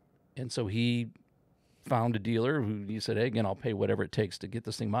 And so he found a dealer who he said, "Hey, again, I'll pay whatever it takes to get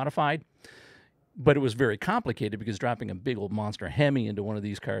this thing modified." But it was very complicated because dropping a big old monster Hemi into one of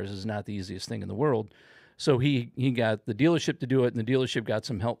these cars is not the easiest thing in the world. So he got the dealership to do it, and the dealership got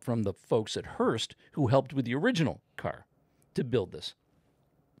some help from the folks at Hurst who helped with the original car to build this.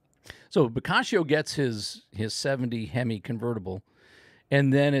 So Boccaccio gets his 70 Hemi convertible,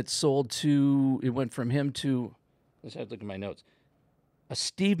 and then it went from him to, let's have to look at my notes, a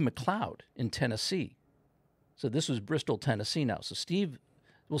Steve McLeod in Tennessee. So this was Bristol, Tennessee now. So Steve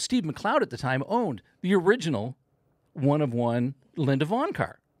McLeod at the time owned the original one-of-one Linda Vaughn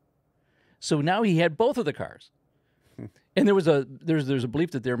car. So now he had both of the cars. And there's a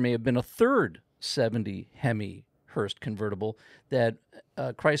belief that there may have been a third 70 Hemi Hurst convertible that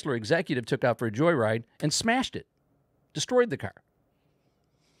a Chrysler executive took out for a joyride and smashed it, destroyed the car.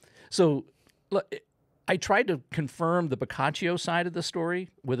 So look, I tried to confirm the Boccaccio side of the story,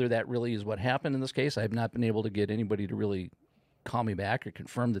 whether that really is what happened in this case. I have not been able to get anybody to really call me back or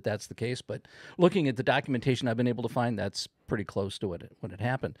confirm that that's the case. But looking at the documentation I've been able to find, that's pretty close to what had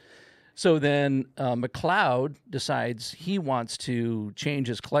happened. So then McLeod decides he wants to change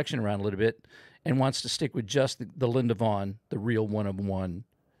his collection around a little bit and wants to stick with just the Linda Vaughn, the real one-of-one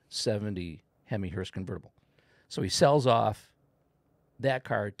 70 Hemi Hurst convertible. So he sells off that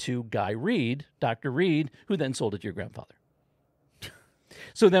car to Guy Reed, Dr. Reed, who then sold it to your grandfather.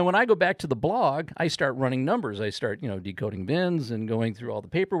 So then when I go back to the blog, I start running numbers. I start, decoding bins and going through all the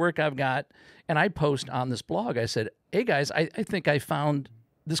paperwork I've got. And I post on this blog, I said, hey, guys, I think I found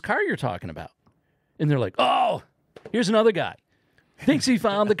this car you're talking about. And they're like, oh, here's another guy. Thinks he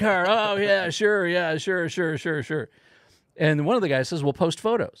found the car. Oh, yeah, sure. And one of the guys says, well, post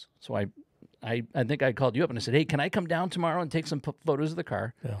photos. So I think I called you up and I said, hey, can I come down tomorrow and take some photos of the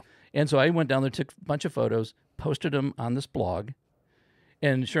car? Yeah. And so I went down there, took a bunch of photos, posted them on this blog.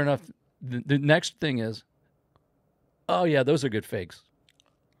 And sure enough, the next thing is, oh, yeah, those are good fakes.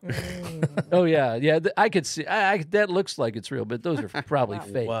 Oh, yeah, I could see. That looks like it's real, but those are probably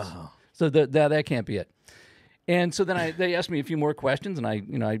fakes. Wow. So that can't be it. And so then they asked me a few more questions, and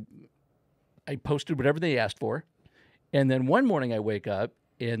I posted whatever they asked for. And then one morning I wake up,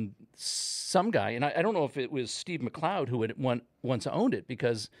 and some guy, and I don't know if it was Steve McLeod who had once owned it,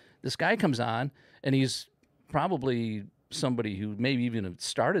 because this guy comes on, and he's probably somebody who maybe even had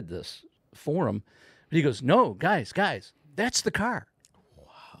started this forum. But he goes, no, guys, that's the car.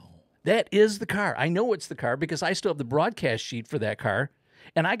 That is the car. I know it's the car because I still have the broadcast sheet for that car,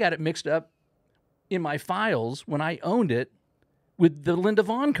 and I got it mixed up in my files when I owned it with the Linda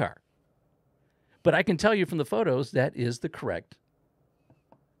Vaughn car. But I can tell you from the photos that is the correct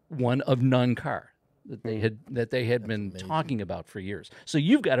one of none car that they had been amazing. talking about for years. So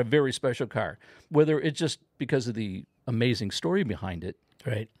you've got a very special car, whether it's just because of the amazing story behind it,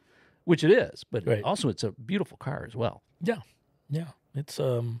 Right. which it is, but Right. also it's a beautiful car as well. Yeah. It's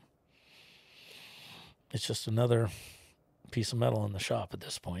just another piece of metal in the shop at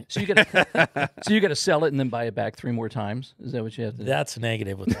this point. So you got to sell it and then buy it back 3 more times. Is that what you have to do? That's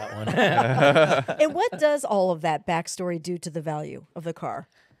negative with that one. And what does all of that backstory do to the value of the car?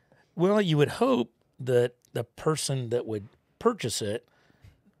 Well, you would hope that the person that would purchase it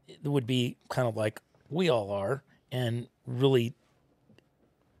would be kind of like we all are and really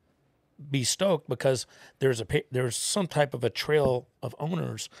be stoked because there's some type of a trail of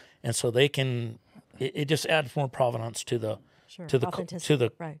owners, and so they can. It just adds more provenance to the Sure. to the Authenticity,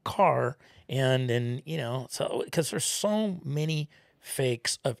 right. car, and so because there's so many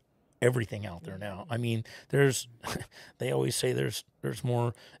fakes of everything out there now. I mean, they always say there's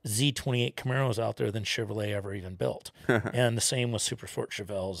more Z28 Camaros out there than Chevrolet ever even built, and the same with Super Sport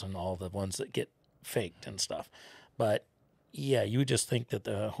Chevelles and all the ones that get faked and stuff. But yeah, you would just think that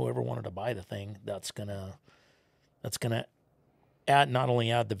whoever wanted to buy the thing, that's gonna not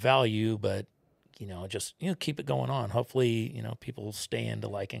only add the value, but just keep it going on. Hopefully, people stay into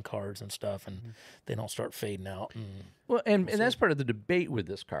liking cars and stuff, and they don't start fading out. Well, and that's part of the debate with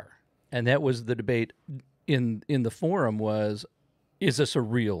this car. And that was the debate in the forum was, is this a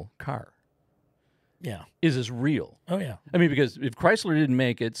real car? Yeah. Is this real? Oh, yeah. I mean, because if Chrysler didn't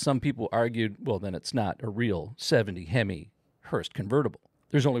make it, some people argued, well, then it's not a real 70 Hemi Hurst convertible.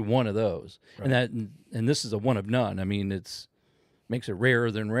 There's only one of those. Right. And this is a one of none. I mean, makes it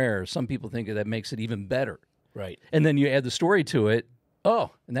rarer than rare. Some people think that makes it even better. Right. And then you add the story to it.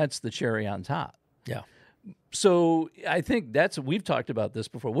 Oh, and that's the cherry on top. Yeah. So I think we've talked about this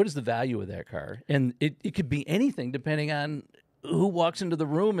before. What is the value of that car? And it could be anything depending on who walks into the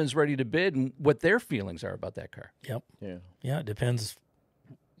room and is ready to bid and what their feelings are about that car. Yep. Yeah. Yeah, it depends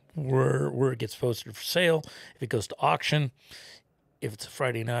where it gets posted for sale. If it goes to auction, if it's a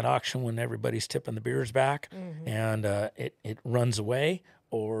Friday night auction when everybody's tipping the beers back and it runs away,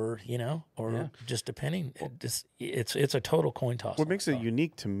 or just depending, it's a total coin toss. What makes it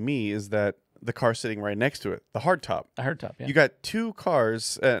unique to me is that the car sitting right next to it, the hardtop. A hardtop, yeah. You got 2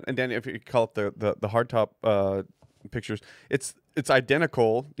 cars, and then if you call it the hardtop pictures, it's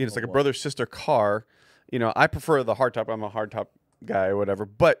identical. It's like a brother sister car. I prefer the hardtop. I'm a hardtop guy or whatever,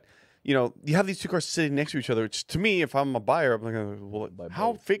 but you know, you have these two cars sitting next to each other, which to me, if I'm a buyer, I'm like, well,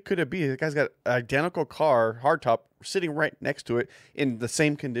 how fake could it be? The guy's got an identical car, hardtop, sitting right next to it in the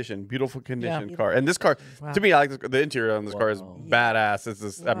same condition, beautiful condition car. And this car, to me, I like the interior on this car is badass. It's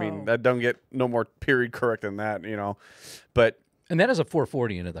just, I mean, that don't get no more period correct than that, you know. But And that is a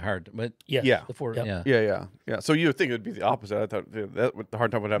 440 into the hard, but yeah. the four, Yep. Yeah. So you would think it would be the opposite. I thought that with the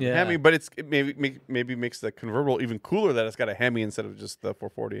hardtop would have a Hemi, but it maybe makes the convertible even cooler that it's got a Hemi instead of just the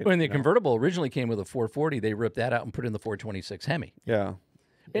 440. When the convertible originally came with a 440, they ripped that out and put in the 426 Hemi. Yeah.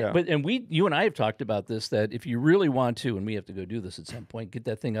 Yeah. But you and I have talked about this, that if you really want to, and we have to go do this at some point, get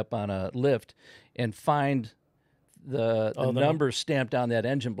that thing up on a lift and find the numbers stamped on that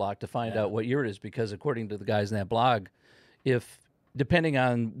engine block to find out what year it is, because according to the guys in that blog, if depending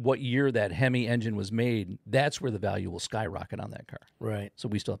on what year that Hemi engine was made, that's where the value will skyrocket on that car. Right. So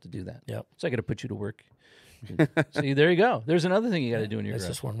we still have to do that. Yep. So I got to put you to work. See, there you go. There's another thing you got to do in your That's garage.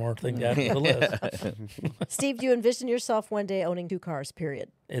 just one more thing to add to the list. Steve, do you envision yourself one day owning 2 cars,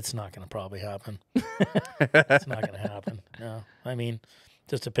 period? It's not going to probably happen. It's not going to happen. No. I mean,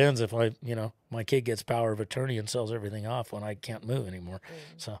 just depends if my kid gets power of attorney and sells everything off when I can't move anymore.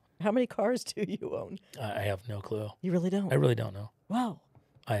 So How many cars do you own? I have no clue. You really don't? I really don't know. Wow.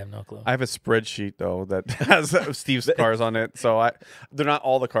 I have no clue. I have a spreadsheet though that has Steve's cars on it. So they're not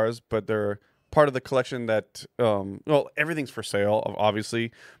all the cars, but they're part of the collection that well, everything's for sale,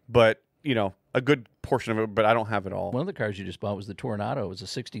 obviously, but you know, a good portion of it, but I don't have it all. One of the cars you just bought was the Tornado. It was a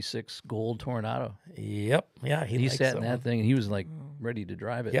 66 gold Tornado. Yep. Yeah. He sat in that thing and he was like ready to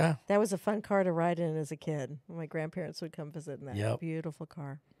drive it. Yeah. That was a fun car to ride in as a kid. My grandparents would come visit in that. Yep. Beautiful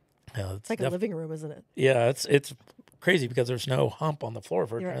car. Yeah, It's like a living room, isn't it? Yeah, it's crazy because there's no hump on the floor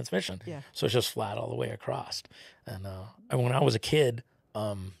for a You're right. transmission. Yeah. So it's just flat all the way across. And when I was a kid,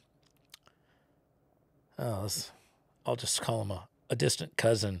 I'll just call him a distant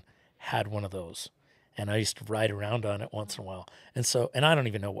cousin had one of those. And I used to ride around on it once in a while. And I don't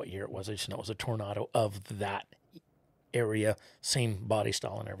even know what year it was. I just know it was a Tornado of that area, same body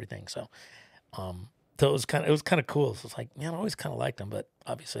style and everything. So it was kind of cool. So it's like, man, I always kind of liked them, but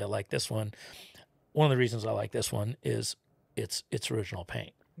obviously I like this one. One of the reasons I like this one is it's original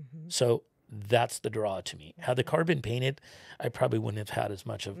paint. Mm-hmm. So that's the draw to me. Had the car been painted, I probably wouldn't have had as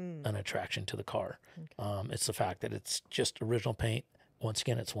much of an attraction to the car. Okay. It's the fact that it's just original paint. Once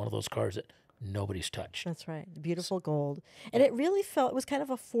again, it's one of those cars that nobody's touched. That's right. Beautiful gold. And it really it was kind of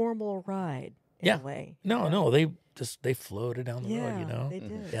a formal ride in a way. No, they floated down the road, you know? They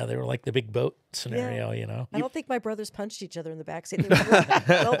did. Yeah, they were like the big boat scenario, you know? I don't think my brothers punched each other in the backseat.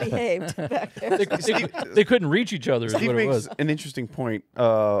 They were well behaved back there. They couldn't reach each other is Steve what it makes was. an interesting point.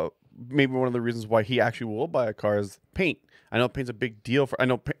 Maybe one of the reasons why he actually will buy a car is paint. I know paint's a big deal.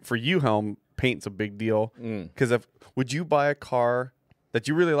 For you, Helm, paint's a big deal. Because would you buy a car that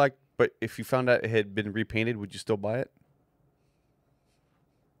you really like, but if you found out it had been repainted, would you still buy it?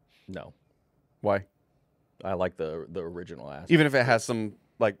 No, Why? I like the original aspect. Even if it has some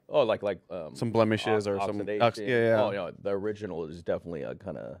some blemishes or some oxidation. yeah. Oh, the original is definitely a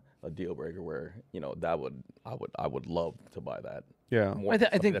kind of a deal breaker where I would love to buy that. Yeah. More I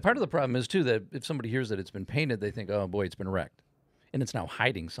something think that's- part of the problem is, too, that if somebody hears that it's been painted, they think, oh, boy, it's been wrecked. And it's now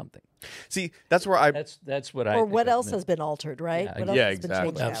hiding something. See, that's where I That's what I Or think what of else it. has been altered, right? Yeah, What else yeah, has been exactly.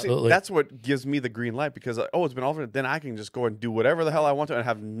 changed out? Absolutely. that's what gives me the green light because it's been altered. Then I can just go and do whatever the hell I want to and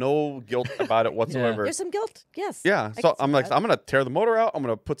have no guilt about it whatsoever. There's some guilt, yes. Yeah, I so can see I'm like, that. I'm gonna tear the motor out. I'm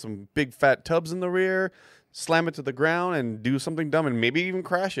gonna put some big fat tubs in the rear, slam it to the ground, and do something dumb, and maybe even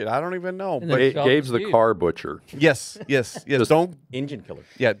crash it. I don't even know. And But then- Gabe's the Steve. car butcher. yes. Don't engine killer.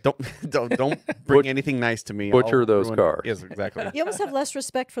 don't bring anything nice to me. Butcher I'll those ruin- cars. Yes, exactly. You almost have less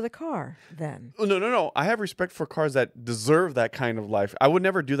respect for the car then. No. I have respect for cars that deserve that kind of life. I would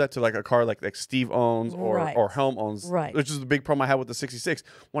never do that to like a car like Steve owns Right. or Helm owns. Right. Which is the big problem I had with the 66.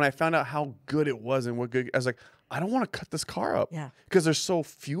 When I found out how good it was and what good, I was like, I don't want to cut this car up. Yeah. Because there's so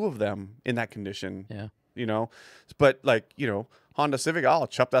few of them in that condition. Yeah. You know, but like, Honda Civic, I'll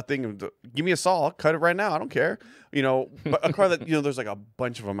chop that thing and give me a saw, I'll cut it right now. I don't care. But a car that, there's like a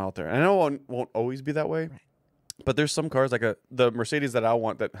bunch of them out there. And I know it won't always be that way. Right. But there's some cars like the Mercedes that I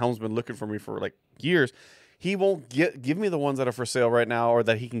want that Helm's been looking for me for like years. He won't give me the ones that are for sale right now or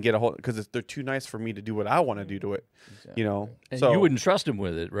that he can get a hold because they're too nice for me to do what I want to do to it. And so you wouldn't trust him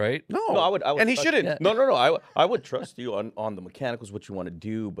with it, right? No, No, I would and he trust- shouldn't. Yeah. No. I would trust you on the mechanicals, what you want to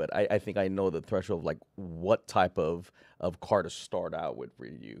do, but I think I know the threshold of like what type of car to start out with for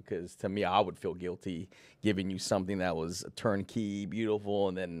you. Because to me, I would feel guilty giving you something that was turnkey, beautiful,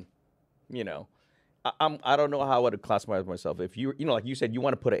 and then, I don't know how I would classify myself. If you like you said, you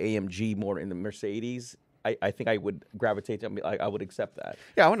want to put an AMG more in the Mercedes. I think I would gravitate to. I would accept that.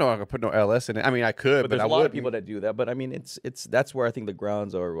 Yeah, I don't know if I could put no LS in it. I mean, I could, But but there's I a lot would. of people that do that. But I mean, it's that's where I think the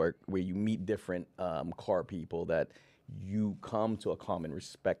grounds are where you meet different car people that you come to a common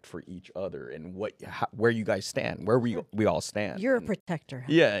respect for each other and where you guys stand, where we all stand. You're a protector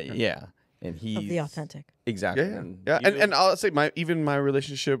Yeah. And he's of the authentic. Exactly. Yeah. And I'll say my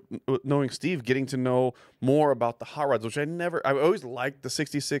relationship with knowing Steve, getting to know more about the hot rods, which I always liked the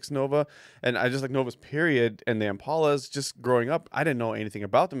 66 Nova, and I just like Novas period, and the Impalas. Just growing up, I didn't know anything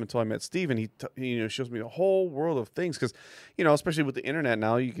about them until I met Steve, and he shows me a whole world of things. Because especially with the internet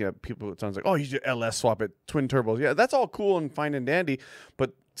now, you get people that sounds like, oh, you should LS swap it, twin turbos. Yeah, that's all cool and fine and dandy,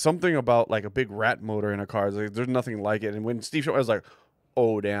 but something about like a big rat motor in a car, there's nothing like it. And when Steve showed, I was like,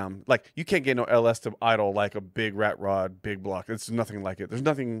 oh damn, like you can't get no LS to idle like a big rat rod, big block. It's nothing like it. There's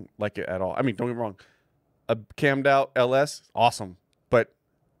nothing like it at all. I mean, don't get me wrong, a cammed out LS, awesome, but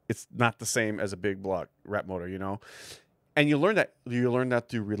it's not the same as a big block rat motor, And you learn that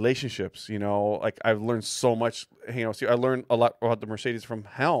through relationships, Like I've learned so much. I learned a lot about the Mercedes from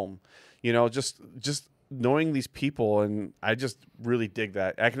Helm, just knowing these people, and I just really dig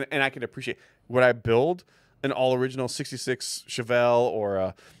that. I can appreciate what I build. An all original 66 Chevelle or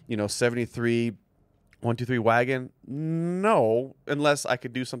a 73 123 wagon. No, unless I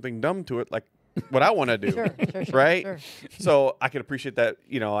could do something dumb to it, like what I want to do. Sure, right? Sure. So I can appreciate that.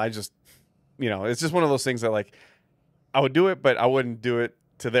 I just it's just one of those things that like I would do it, but I wouldn't do it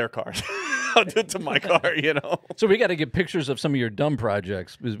to their cars. I'll do it to my car, So we got to get pictures of some of your dumb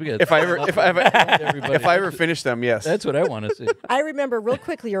projects because we got. If I ever finish them, yes. That's what I want to see. I remember real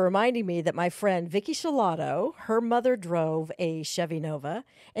quickly, you're reminding me that my friend Vicky Shalato, her mother drove a Chevy Nova,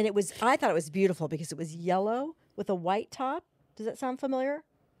 and I thought it was beautiful because it was yellow with a white top. Does that sound familiar?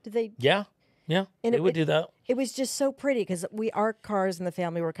 Did they? Yeah. And it would do that. It was just so pretty because our cars in the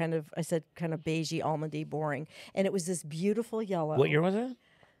family were kind of beigey, almondy, boring, and it was this beautiful yellow. What year was it?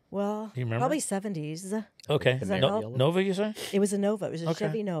 Well, Do you remember? probably 70s. Okay. Does that help? Nova, you say? It was a Nova. It was a Okay.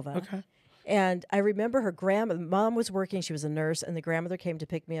 Chevy Nova. Okay. And I remember her mom was working. She was a nurse, and the grandmother came to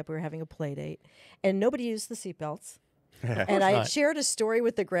pick me up. We were having a play date, and nobody used the seatbelts. And I had shared a story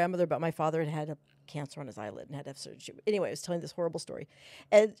with the grandmother about my father had a cancer on his eyelid and had to have surgery. Anyway, I was telling this horrible story.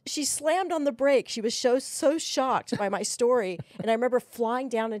 And she slammed on the brake. She was so shocked by my story. And I remember flying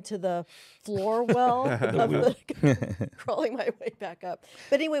down into the floor well, crawling my way back up.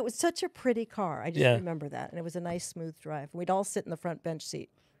 But anyway, it was such a pretty car. I just remember that. And it was a nice, smooth drive. And we'd all sit in the front bench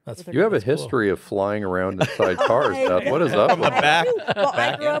seat. You have a history of flying around inside cars, Beth. What is up with that? back. Well,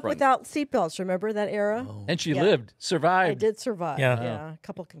 I grew up without seatbelts. Remember that era? And she Yeah. lived, I survived. did survive. Yeah. Yeah. A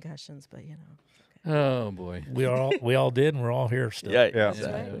couple concussions, but Oh boy. We all did, and we're all here still. Yeah.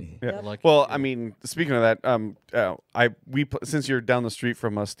 Exactly. Yeah. Lucky Well, you. I mean, speaking of that, since you're down the street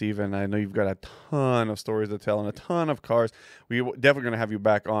from us, Steve, and I know you've got a ton of stories to tell and a ton of cars, definitely going to have you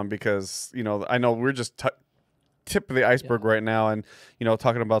back on because I know we're just tip of the iceberg right now, and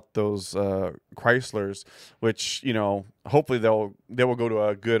talking about those Chryslers, which hopefully they will go to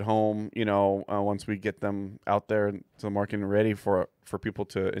a good home once we get them out there to the market and ready for people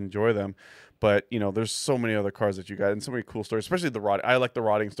to enjoy them. But there's so many other cars that you got and so many cool stories, especially the rod. I like the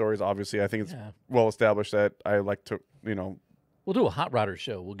rotting stories. Obviously, I think it's well established that I like to We'll do a hot rodder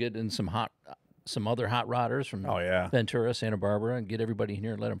show. We'll get in some other hot rodders from Ventura, Santa Barbara, and get everybody in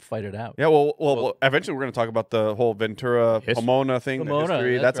here and let them fight it out. Yeah, well, eventually we're going to talk about the whole Ventura Pomona thing, the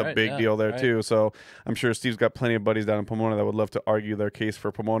history. That's a big deal there too. So I'm sure Steve's got plenty of buddies down in Pomona that would love to argue their case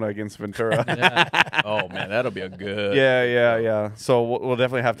for Pomona against Ventura. Oh man, that'll be a good. Yeah. So we'll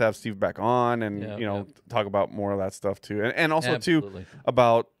definitely have to have Steve back on and talk about more of that stuff too, and also too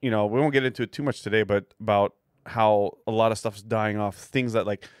about we won't get into it too much today, but about how a lot of stuff's dying off. Things that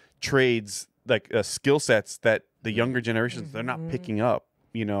like trades. Like skill sets that the younger generations they're not picking up,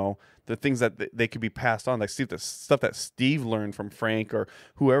 the things that they could be passed on, like the stuff that Steve learned from Frank or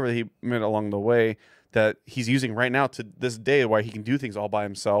whoever he met along the way that he's using right now to this day, why he can do things all by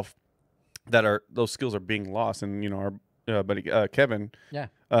himself. Those skills are being lost, and our buddy Kevin, he's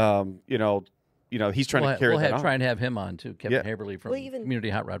trying to carry that on. Try and have him on too, Kevin Haberly from Community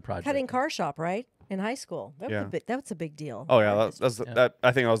Hot Rod Project. Cutting car shop, right? In high school. That's a big deal. Oh yeah, that.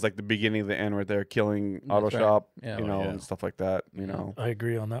 I think that was like the beginning of the end right there, killing auto shop, and stuff like that. I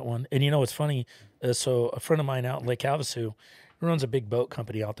agree on that one. And what's funny? So a friend of mine out in Lake Havasu runs a big boat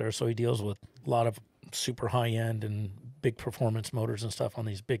company out there, so he deals with a lot of super high end and big performance motors and stuff on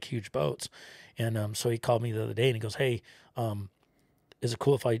these big, huge boats. And so he called me the other day and he goes, "Hey, is it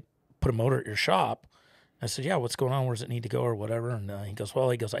cool if I put a motor at your shop?" I said, yeah, what's going on? Where does it need to go or whatever? And he goes,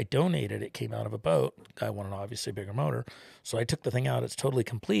 well, I donated. It came out of a boat. I wanted obviously a bigger motor. So I took the thing out. It's totally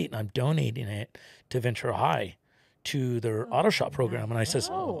complete. And I'm donating it to Ventura High to their auto shop program. And I says,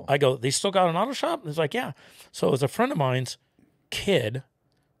 I go, they still got an auto shop? And he's like, yeah. So it was a friend of mine's kid.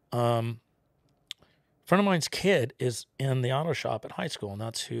 Friend of mine's kid is in the auto shop at high school. And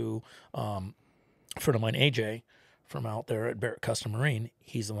that's who, friend of mine, AJ, from out there at Barrett Custom Marine,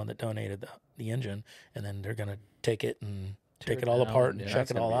 he's the one that donated the engine, and then they're going to take it and take it all apart and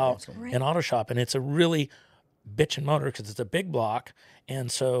check it all out in auto shop. And it's a really bitchin' motor because it's a big block.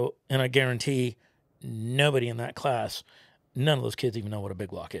 And I guarantee nobody in that class, none of those kids even know what a big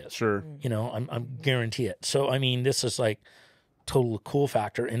block is. Sure. You know, I'm guarantee it. So, I mean, this is like total cool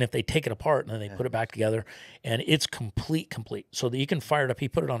factor. And if they take it apart and then they put it back together and it's complete, so that you can fire it up. He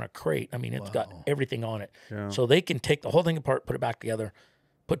put it on a crate. I mean, it's got everything on it. Yeah. So they can take the whole thing apart, put it back together,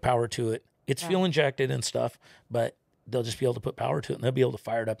 put power to it. It's fuel injected and stuff, but they'll just be able to put power to it and they'll be able to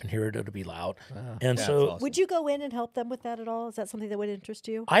fire it up and hear it. It'll be loud. And so awesome. Would you go in and help them with that at all? Is that something that would interest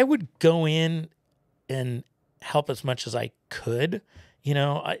you? I would go in and help as much as I could. You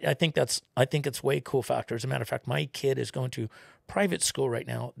know, I think it's way cool factor. As a matter of fact, my kid is going to private school right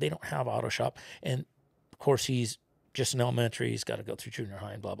now. They don't have auto shop. And of course he's just in elementary. He's got to go through junior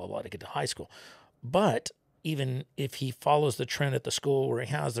high and blah, blah, blah to get to high school. But even if he follows the trend at the school where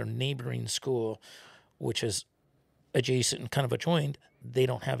he has their neighboring school, which is adjacent and kind of adjoined, they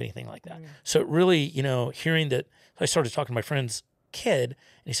don't have anything like that. So it really, you know, hearing that, I started talking to my friend's kid and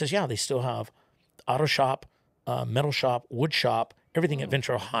he says, yeah, they still have auto shop, metal shop, wood shop, everything at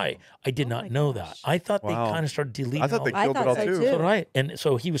Ventura High. I did not know that. I thought they kind of started deleting. I thought they killed it all too. So right. And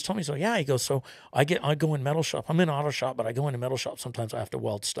so he was telling me, so yeah, he goes, so I go in metal shop. I'm in auto shop, but I go into metal shop. Sometimes I have to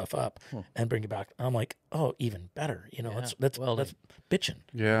weld stuff up and bring it back. And I'm like, oh, even better. You know, that's bitching.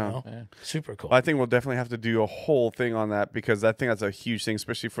 Yeah. You know? Super cool. Well, I think we'll definitely have to do a whole thing on that because I think that's a huge thing,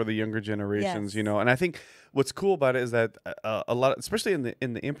 especially for the younger generations, you know. And I think what's cool about it is that a lot, especially in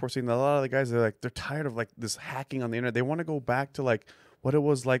the import scene, a lot of the guys they're tired of like this hacking on the internet. They want to go back to like what it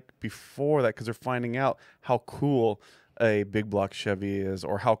was like before that because they're finding out how cool a big block Chevy is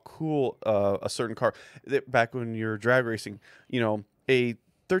or how cool a certain car. Back when you're drag racing, you know, a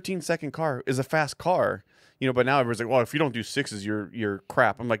 13-second car is a fast car. You know, but now everyone's like, well, if you don't do sixes, you're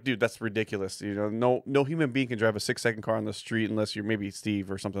crap. I'm like, dude, that's ridiculous. You know, no human being can drive a 6-second car on the street unless you're maybe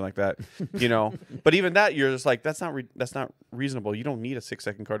Steve or something like that. You know, but even that, you're just like, that's not reasonable. You don't need a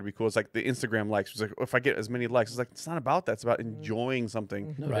 6-second car to be cool. It's like the Instagram likes. It's like if I get as many likes, it's like it's not about that. It's about enjoying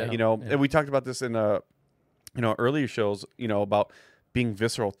something. Right. You know, and we talked about this in earlier shows. You know, about being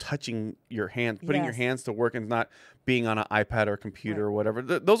visceral, touching your hand, putting your hands to work and not being on an iPad or a computer or whatever.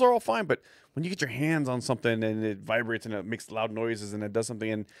 Those are all fine. But when you get your hands on something and it vibrates and it makes loud noises and it does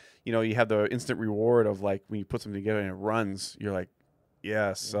something and, you know, you have the instant reward of like when you put something together and it runs, you're like,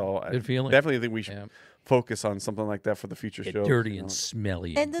 yeah. So Good feeling. I definitely think we should focus on something like that for the future show. Dirty and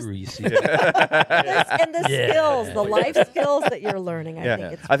smelly and greasy. And the skills, the life skills that you're learning.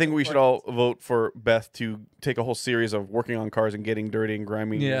 I think we should all vote for Beth to take a whole series of working on cars and getting dirty and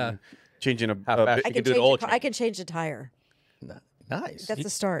grimy. Yeah. And changing a I can change a tire. Nice. That's the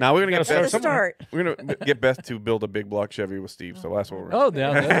start. Now we're gonna get That's the start. We're gonna get Beth to build a big block Chevy with Steve. So that's what we're. Oh, there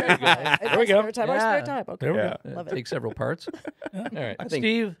you go. There we go. Spare time. Okay. There we go. Love it. Take several parts. All right.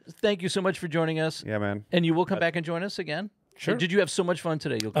 Steve, thank you so much for joining us. Yeah, man. And you will come back and join us again? Sure. Did you have so much fun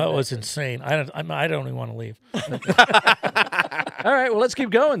today? You'll come Oh, back. it was insane. I don't even want to leave. All right, well, let's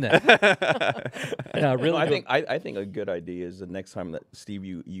keep going then. Yeah, really. I think a good idea is the next time that Steve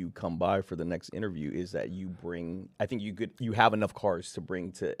you come by for the next interview is that you bring. I think you have enough cars to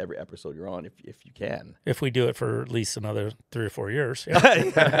bring to every episode you're on if you can. If we do it for at least another 3 or 4 years,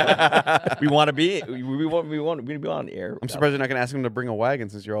 we want to be on air. I'm surprised you're not gonna ask him to bring a wagon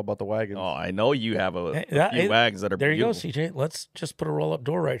since you're all about the wagon. Oh, I know you have a few wagons that are. There beautiful. you go, CJ. Let's just put a roll-up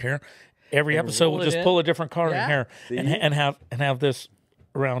door right here. Every episode, we'll just pull a different car in here and have this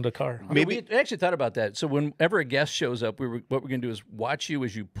around a car. Maybe we actually thought about that. So whenever a guest shows up, what we're going to do is watch you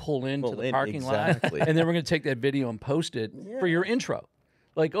as you pull into the parking lot, and then we're going to take that video and post it for your intro.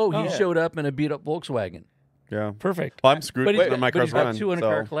 Like, he showed up in a beat-up Volkswagen. Yeah, perfect. Well, I'm screwed. But my car's he's got run. 200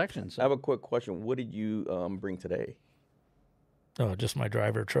 car collection. So. I have a quick question. What did you bring today? Oh, just my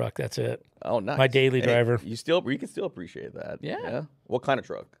driver truck. That's it. Oh, nice. My daily driver. You can still appreciate that. Yeah. What kind of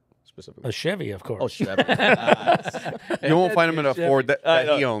truck specifically? A Chevy, of course. Oh, Chevy. You won't find him in a Ford that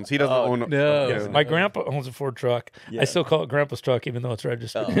he owns. He doesn't own. No. My grandpa owns a Ford truck. I still call it Grandpa's truck, even though it's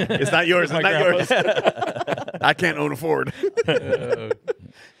registered. It's not yours. It's not yours. I can't own a Ford.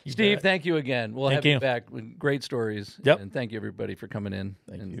 Steve, thank you again. We'll have you back with great stories. Yep. And thank you, everybody, for coming in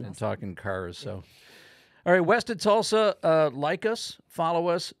and talking cars. So, All right, West of Tulsa, like us, follow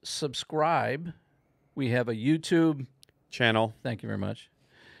us, subscribe. We have a YouTube Channel. Thank you very much.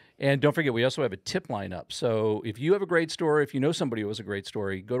 And don't forget, we also have a tip line up. So if you have a great story, if you know somebody who has a great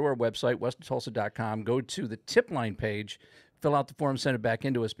story, go to our website, westoftulsa.com, go to the tip line page, fill out the form, send it back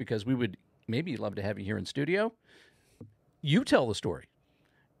into us, because we would maybe love to have you here in studio. You tell the story.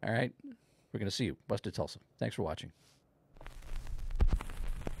 All right? We're going to see you, West of Tulsa. Thanks for watching.